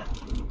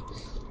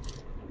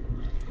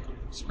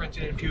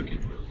 Sprinting and puking.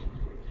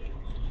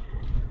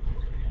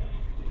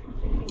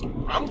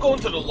 I'm going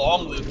to the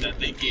long live that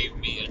they gave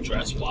me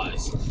address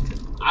wise.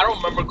 I don't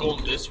remember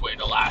going this way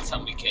the last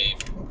time we came.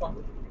 Okay.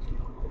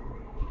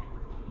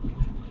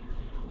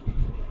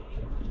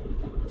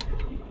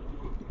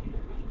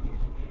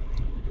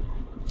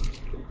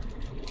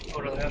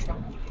 Go to the hash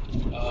brown?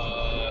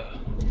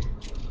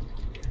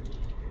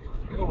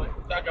 Go away.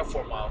 I got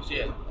 4 miles,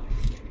 yeah.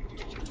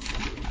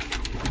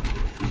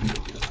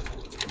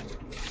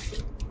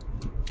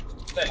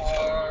 Thanks.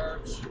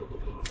 Carbs.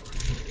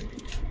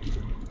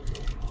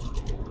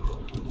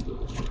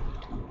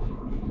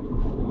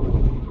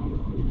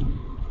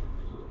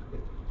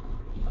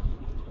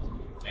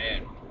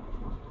 Man.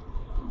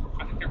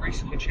 I think they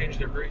recently changed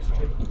their grease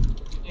too.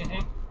 Mm-hmm.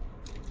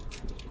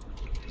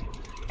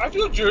 I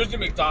feel Jersey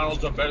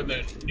McDonald's are better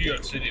than New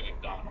York City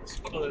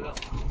McDonald's. What do they know?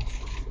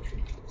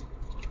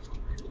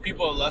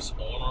 People are less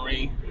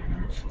ornery.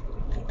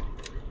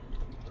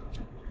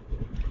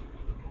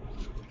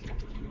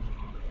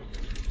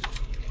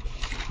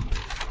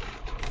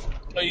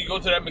 Like you go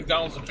to that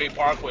McDonald's in Bay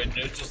Parkway and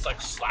they're just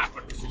like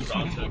slapping food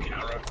onto the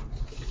counter.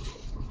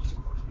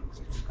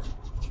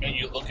 And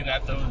you're looking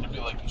at them and they'll be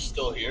like, you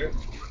still here?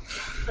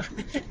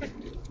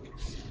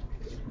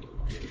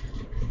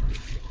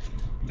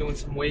 Doing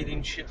some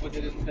waiting shit with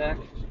it in the back.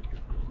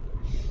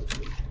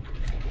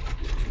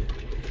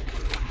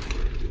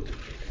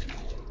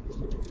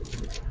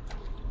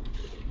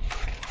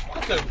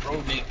 What's the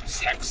road name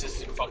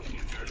Texas in fucking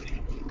New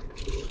Jersey?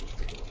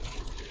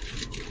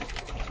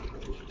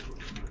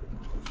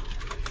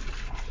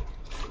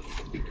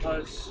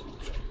 Because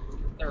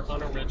they're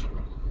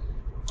unoriginal.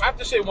 I have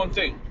to say one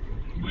thing.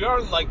 We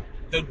are like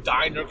the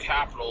diner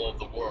capital of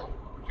the world.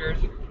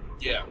 Jersey?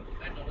 Yeah.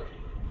 I know it.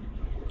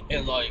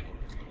 And like,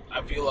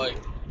 I feel like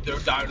their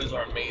diners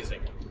are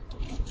amazing.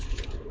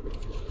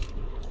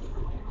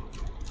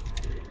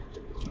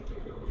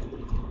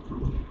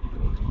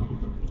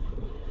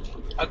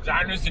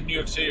 Diners in New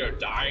York City are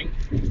dying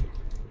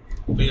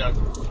because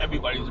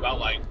everybody's about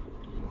like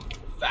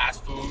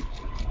fast food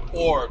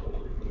or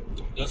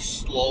the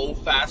slow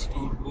fast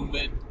food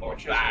movement or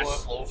Which is fast what?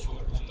 slow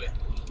food movement.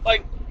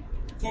 Like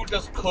food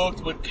that's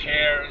cooked with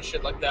care and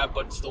shit like that,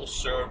 but still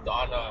served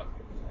on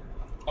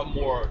a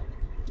more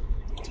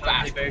Timely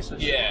fast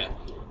basis. Yeah.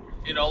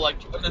 You know, like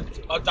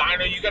a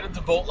diner, you got to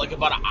devote like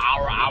about an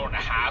hour and a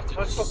half to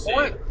What's just the sit.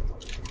 point?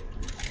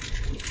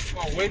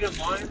 Oh, wait in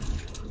line.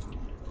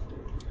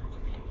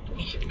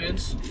 Eat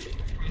mince.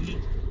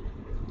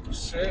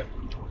 Sit.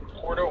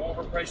 Order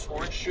overpriced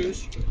orange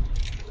juice.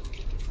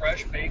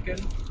 Fresh bacon.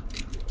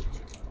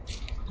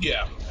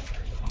 Yeah.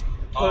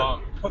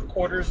 Put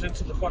quarters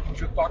into the fucking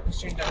jukebox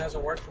machine that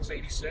hasn't worked since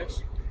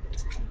 '86.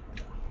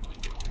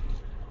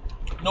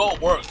 No,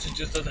 it works. It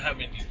just doesn't have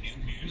any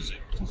new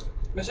music.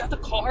 Is that the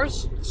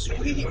Cars?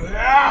 Sweet.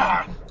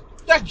 Yeah.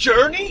 That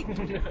Journey?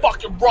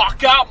 Fucking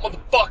rock out,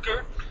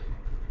 motherfucker.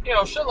 You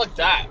know, shit like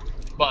that.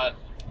 But,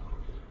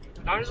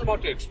 Not just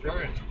about the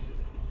experience.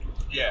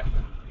 yeah.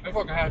 I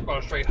fucking had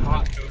about straight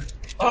hot, dude.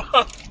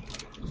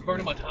 It's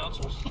burning my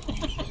tonsils.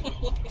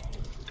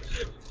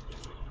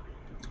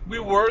 We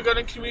were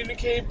gonna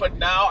communicate, but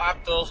now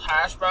after those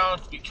hash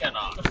browns, we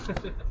cannot.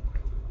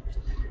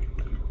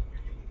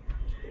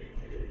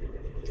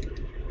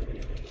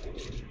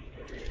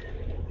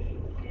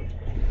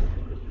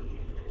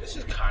 This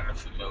is kind of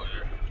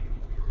familiar.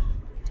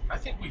 I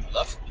think we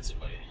left this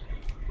way.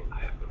 I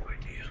have no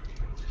idea.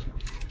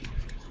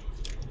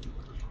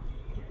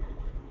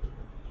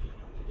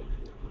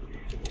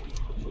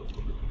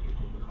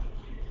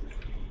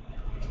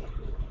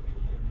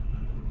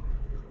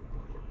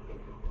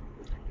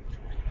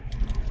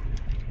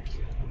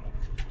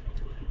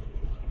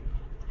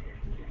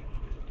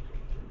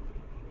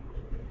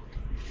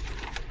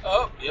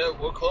 Oh, yeah,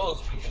 we're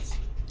close because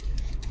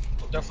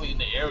we're definitely in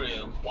the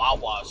area.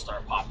 Wawa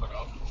start popping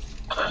up.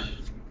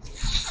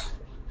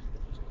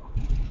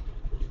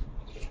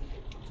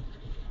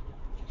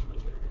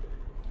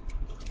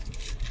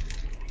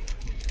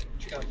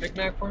 You got a Big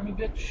Mac for me,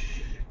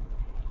 bitch?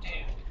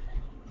 Damn.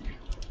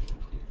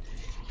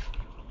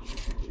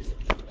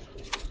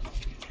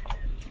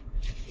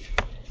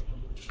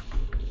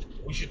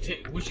 We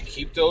should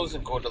keep those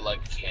and go to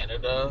like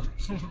Canada.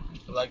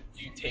 Like,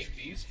 do you take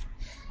these?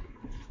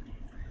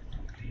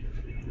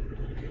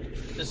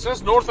 It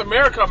says North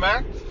America,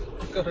 man.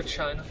 Let's go to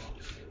China.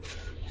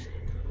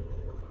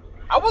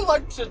 I would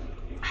like to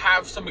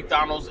have some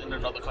McDonald's in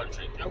another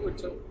country. I would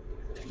too.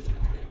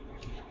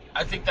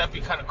 I think that'd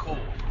be kind of cool.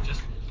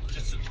 Just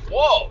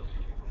whoa.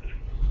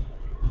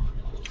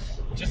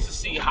 just to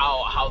see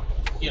how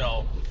you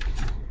know.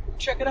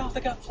 Check it out, they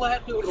got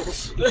flat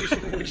noodles.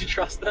 Would you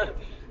trust that?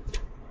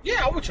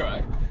 Yeah, I would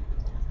try.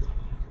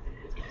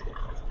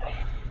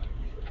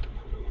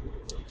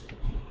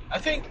 I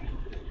think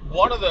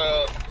one of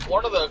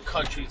the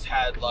countries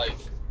had like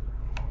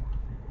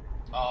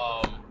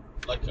a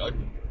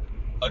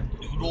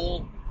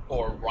noodle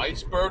or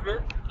rice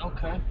burger.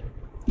 Okay.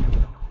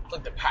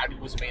 Like the patty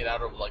was made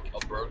out of like a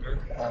burger.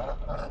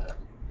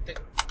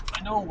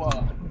 I know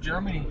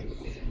Germany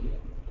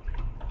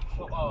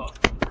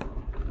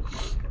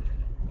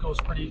goes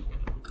pretty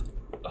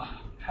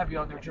heavy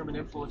on their German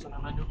influence on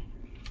their menu.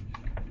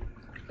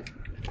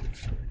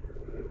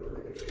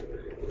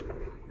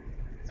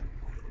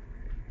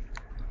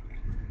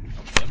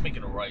 Okay, I'm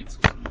making a right.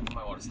 I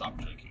might want to stop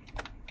drinking.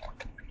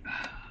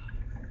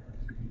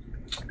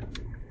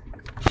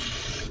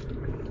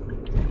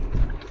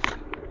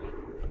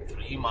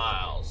 3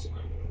 miles.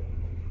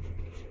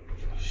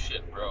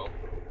 Shit, bro.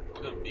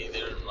 I'm gonna be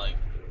there in like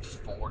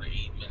 4 to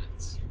 8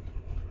 minutes.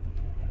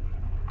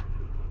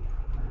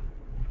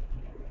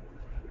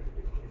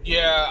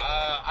 Yeah,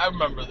 I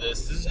remember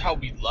this. This is how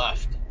we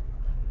left.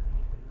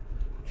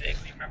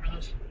 Vaguely remember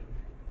this?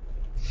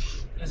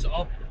 Is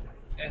up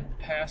and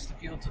past the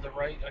field to the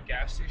right a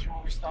gas station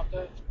where we stopped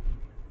at?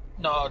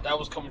 No, that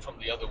was coming from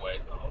the other way.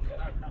 Oh, okay.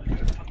 I have no idea what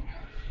you're talking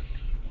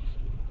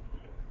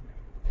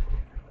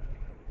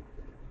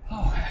about.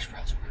 Oh, hash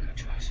browns were a good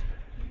choice.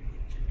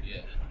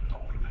 Yeah.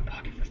 Don't put in my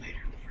pocket for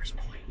later in the first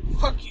point.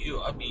 Fuck you,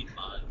 I'm eating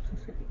mine.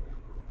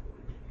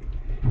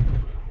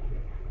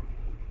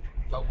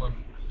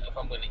 If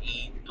I'm gonna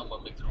eat, I'm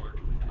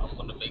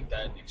gonna make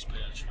that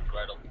experience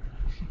regrettable.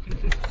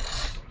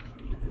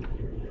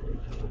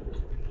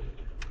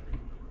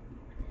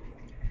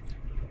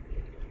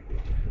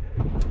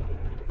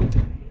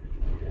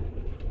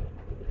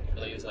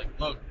 Like, it's like,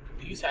 look,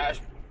 these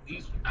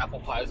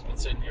apple pies have been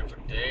sitting here for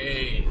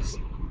days.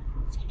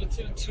 It's been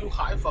sitting two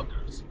high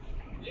fuckers.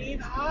 They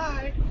ain't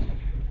high.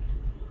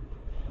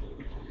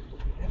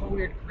 They have a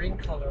weird green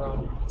color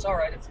on them. It's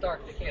alright, it's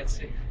dark, they can't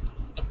see.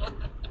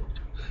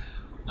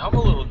 I'm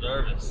a little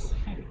nervous.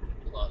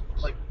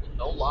 Like,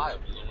 no lie,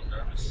 I'm a little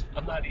nervous.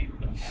 I'm not eating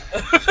them.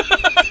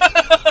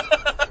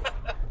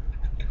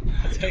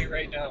 I'll tell you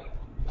right now.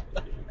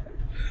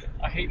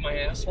 I hate my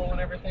asshole and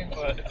everything,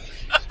 but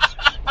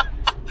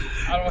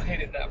I don't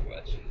hate it that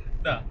much.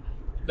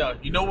 No,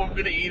 you know when we're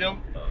gonna eat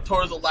them?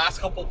 Towards the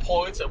last couple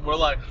points, and we're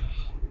like,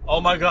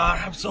 oh my god,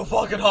 I'm so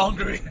fucking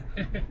hungry.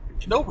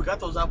 You know, we got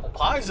those apple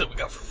pies that we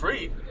got for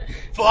free.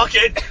 Fuck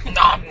it!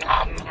 Nom,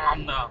 nom,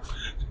 nom, nom.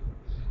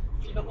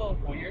 You know how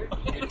weird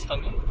in your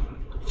tummy?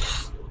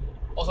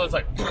 Also, it's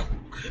like,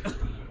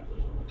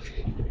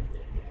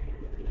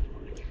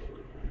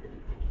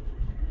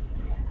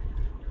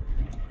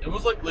 it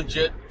was like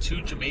legit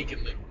two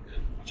Jamaican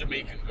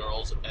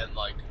girls and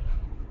like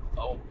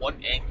one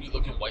angry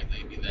looking white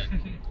lady that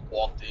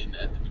walked in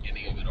at the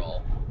beginning of it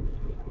all.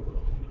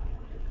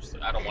 Just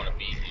like, I don't want to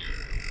be here.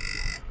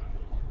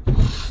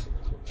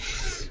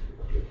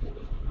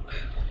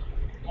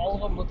 All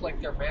of them look like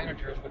they're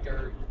managers with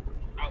their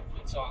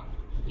outfits on.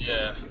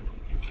 Yeah.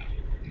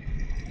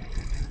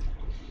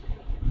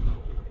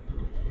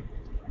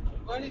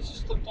 Why do they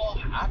just look all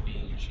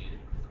happy and shit?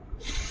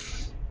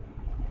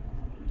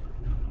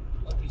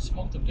 Like they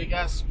smoked a big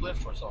ass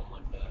spliff or something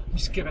like that.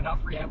 Just giving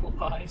out free apple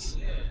pies.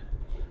 Yeah.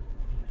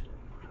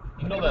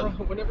 You know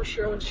that? Whenever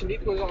Cheryl and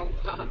Shanique was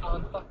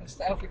on fucking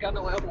staff, we got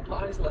no apple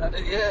pies left.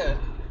 Yeah.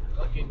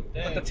 Fucking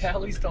But the thanks.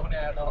 tallies don't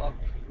add up.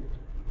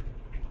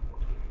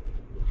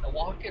 The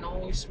walk-in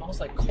always smells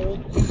like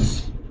cold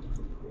boots.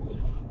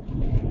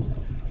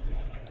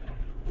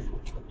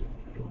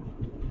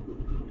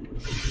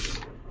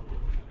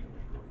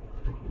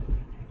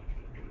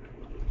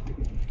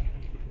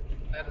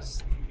 That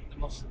is the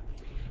most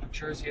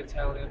Jersey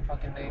Italian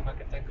fucking name I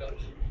could think of.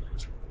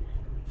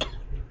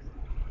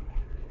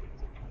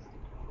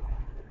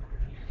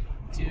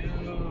 Dude,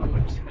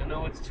 I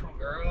know it's too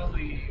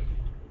early,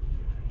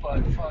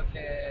 but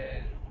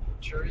fucking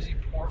Jersey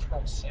pork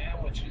roll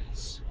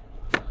sandwiches.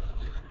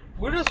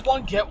 Where does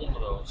one get one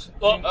of those?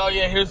 Oh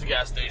yeah, here's the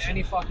gas station.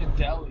 Any fucking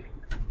deli.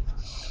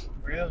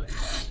 Really?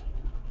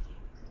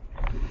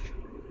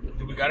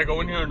 Do we gotta go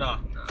in here or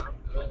not? Nah,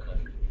 I'm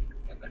good.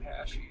 Get the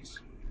hashies.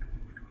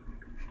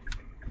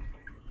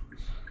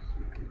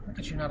 Look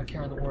at you, not a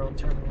care in the world,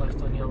 turning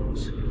left on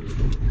yellows.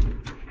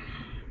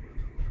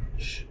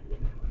 Shh.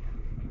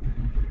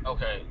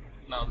 Okay,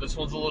 now this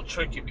one's a little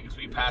tricky because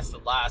we passed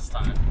it last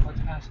time. Let's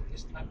pass it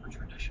this time for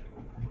tradition.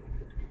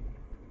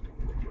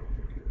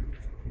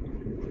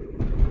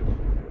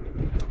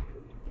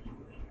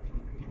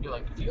 You're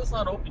like, the field's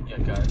not open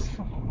yet, guys.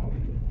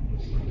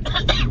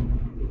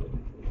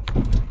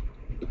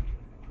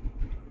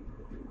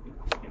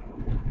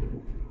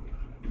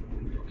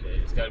 Okay,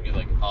 it's gotta be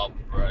like up,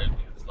 right?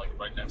 It's like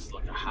right next to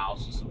like a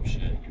house or some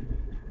shit.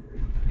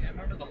 Yeah,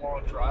 remember the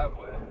long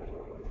driveway?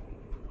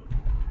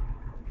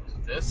 Is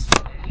it this?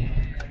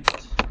 And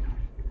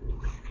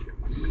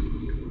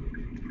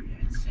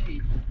let's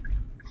see.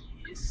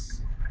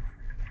 Yes.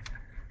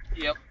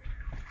 Yep.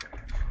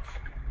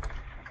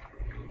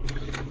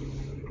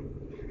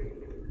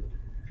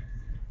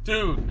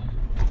 Dude,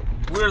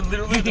 we're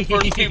literally the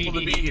first people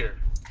to be here.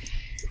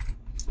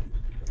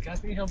 You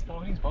guys need help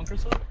throwing these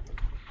bunkers up?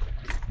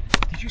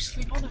 Did you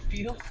sleep on the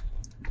field?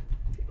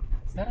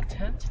 Is that a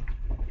tent?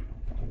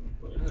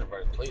 We're in the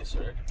right place,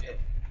 right? Yeah.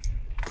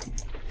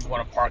 You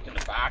want to park in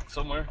the back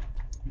somewhere?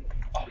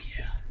 Oh,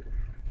 yeah.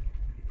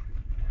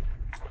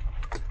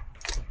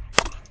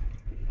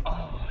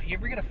 Oh, you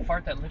ever get a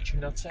fart that lifts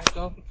your nutsack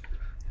up?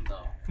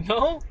 No.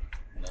 No?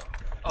 No.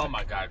 Oh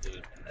my god,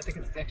 dude. I think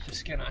it's the extra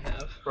skin I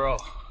have. Bro.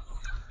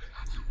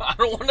 I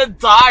don't want to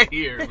die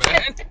here,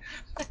 man.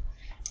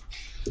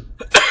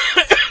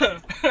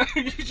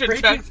 You should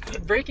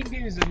text. Breaking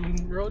news in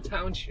Monroe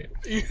Township.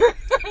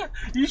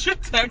 You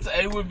should text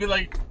and would be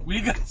like, "Where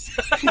you guys?"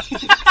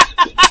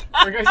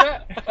 Where you guys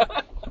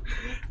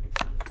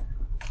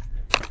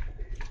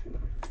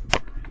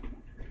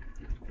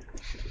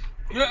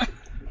at?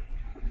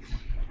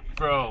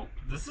 Bro,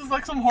 this is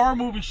like some horror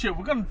movie shit.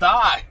 We're gonna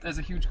die. There's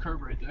a huge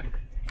curb right there.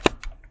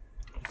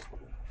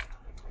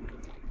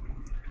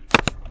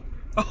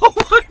 Oh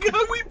my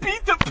god, we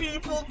beat the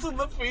people to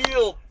the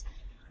field.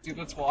 Dude,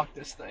 let's walk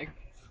this thing.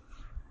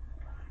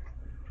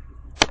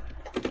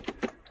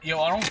 Yo,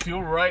 I don't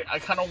feel right. I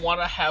kind of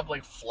want to have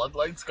like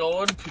floodlights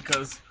going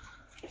because,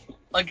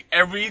 like,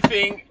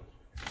 everything,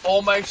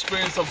 all my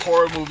experience of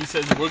horror movies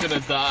says we're gonna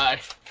die.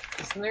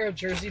 Isn't there a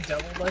Jersey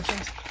Devil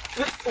legend?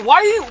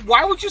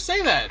 Why would you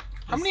say that?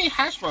 How many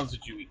hash browns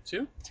did you eat?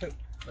 2? 2.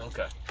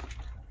 Okay.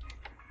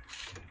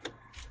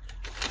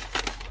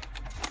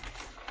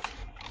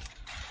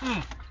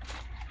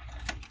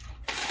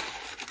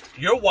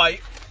 You're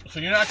white, so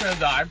you're not gonna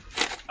die.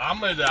 I'm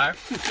gonna die.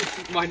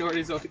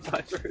 Minorities always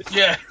die first.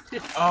 Yeah.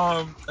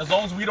 As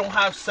long as we don't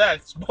have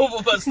sex, both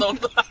of us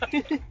don't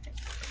die.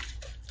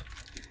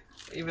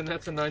 Even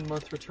that's a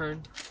 9-month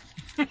return.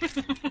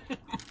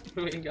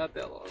 We ain't got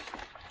that long.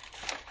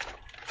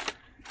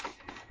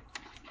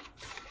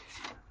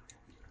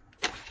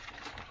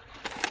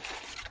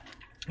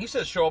 He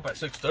said show up at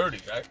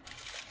 6:30, right?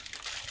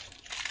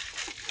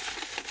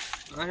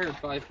 I heard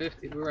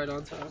 5:50. We're right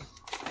on time.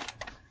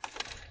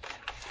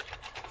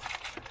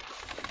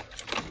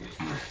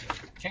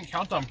 Can't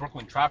count on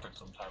Brooklyn traffic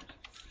sometimes.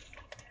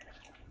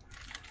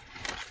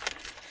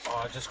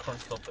 Oh, I just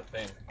crunched up the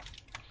thing.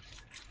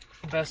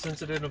 Best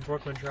incident of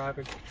Brooklyn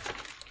driving.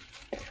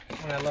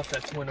 When I left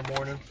at 2 in the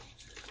morning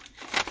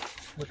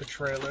with the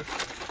trailer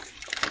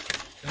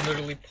and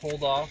literally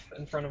pulled off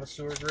in front of a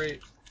sewer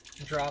grate,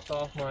 dropped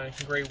off my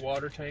gray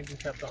water tank and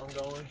kept on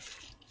going.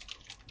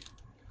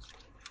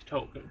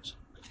 Tokens.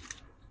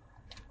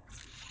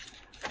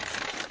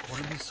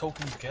 What did these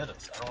tokens get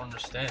us? I don't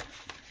understand.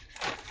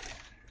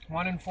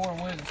 1 in 4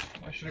 wins.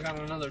 I should have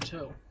gotten another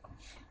 2.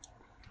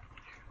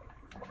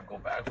 I'm gonna go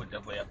back. We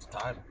definitely have the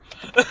time.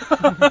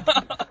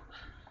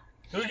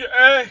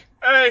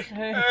 Hey!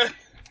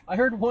 I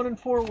heard 1 in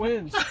 4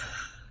 wins.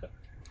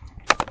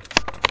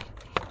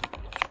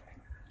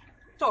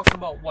 Talking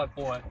about what,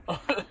 boy?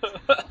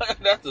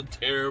 That's a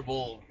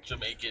terrible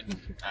Jamaican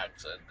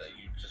accent that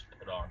you just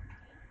put on.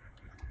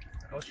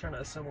 I was trying to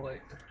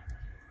assimilate.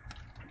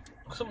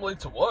 Assimilate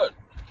to what?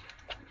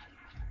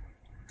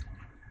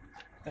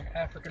 The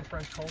African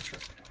French culture.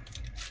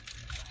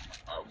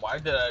 Why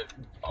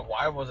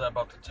was I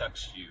about to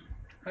text you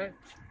Hey,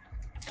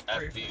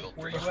 at field?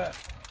 where you at?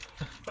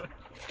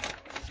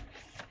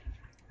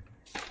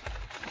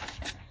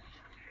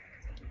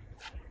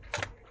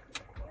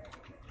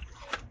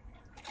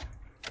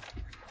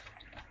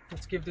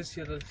 Let's give this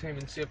to the team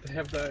and see if they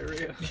have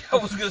diarrhea. I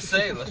was gonna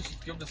say, let's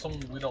just give it to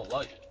someone we don't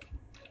like.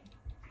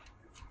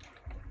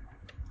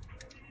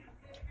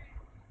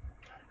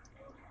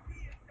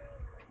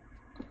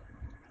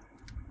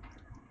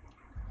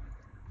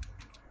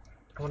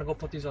 I want to go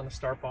put these on the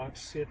start box,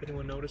 see if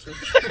anyone notices.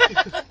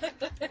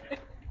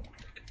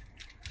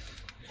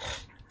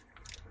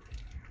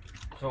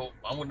 So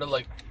I'm gonna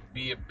like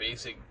be a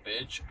basic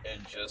bitch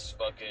and just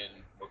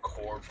fucking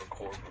record.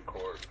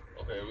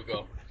 Okay, here we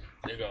go.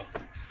 Here you go.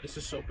 This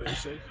is so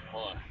basic.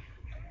 Hold on.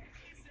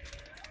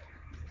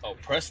 Oh,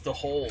 press the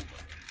hold.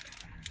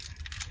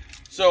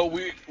 So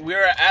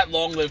we're at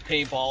Long Live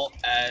Paintball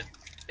at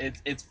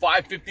it's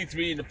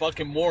 5:53 in the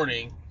fucking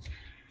morning,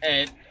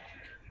 and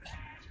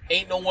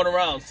ain't no one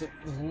around. So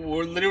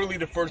we're literally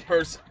the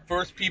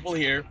first people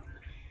here.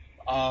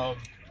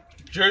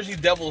 Jersey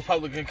Devil is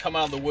probably gonna come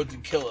out of the woods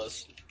and kill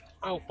us.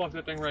 Oh, fuck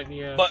that thing right in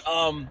the ass. But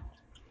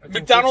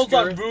McDonald's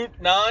on Route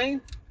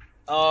 9,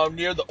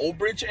 near the Old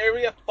Bridge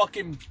area,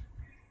 fucking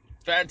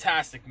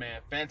fantastic,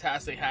 man.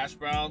 Fantastic hash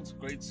browns,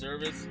 great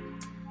service.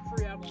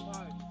 Free apple pie.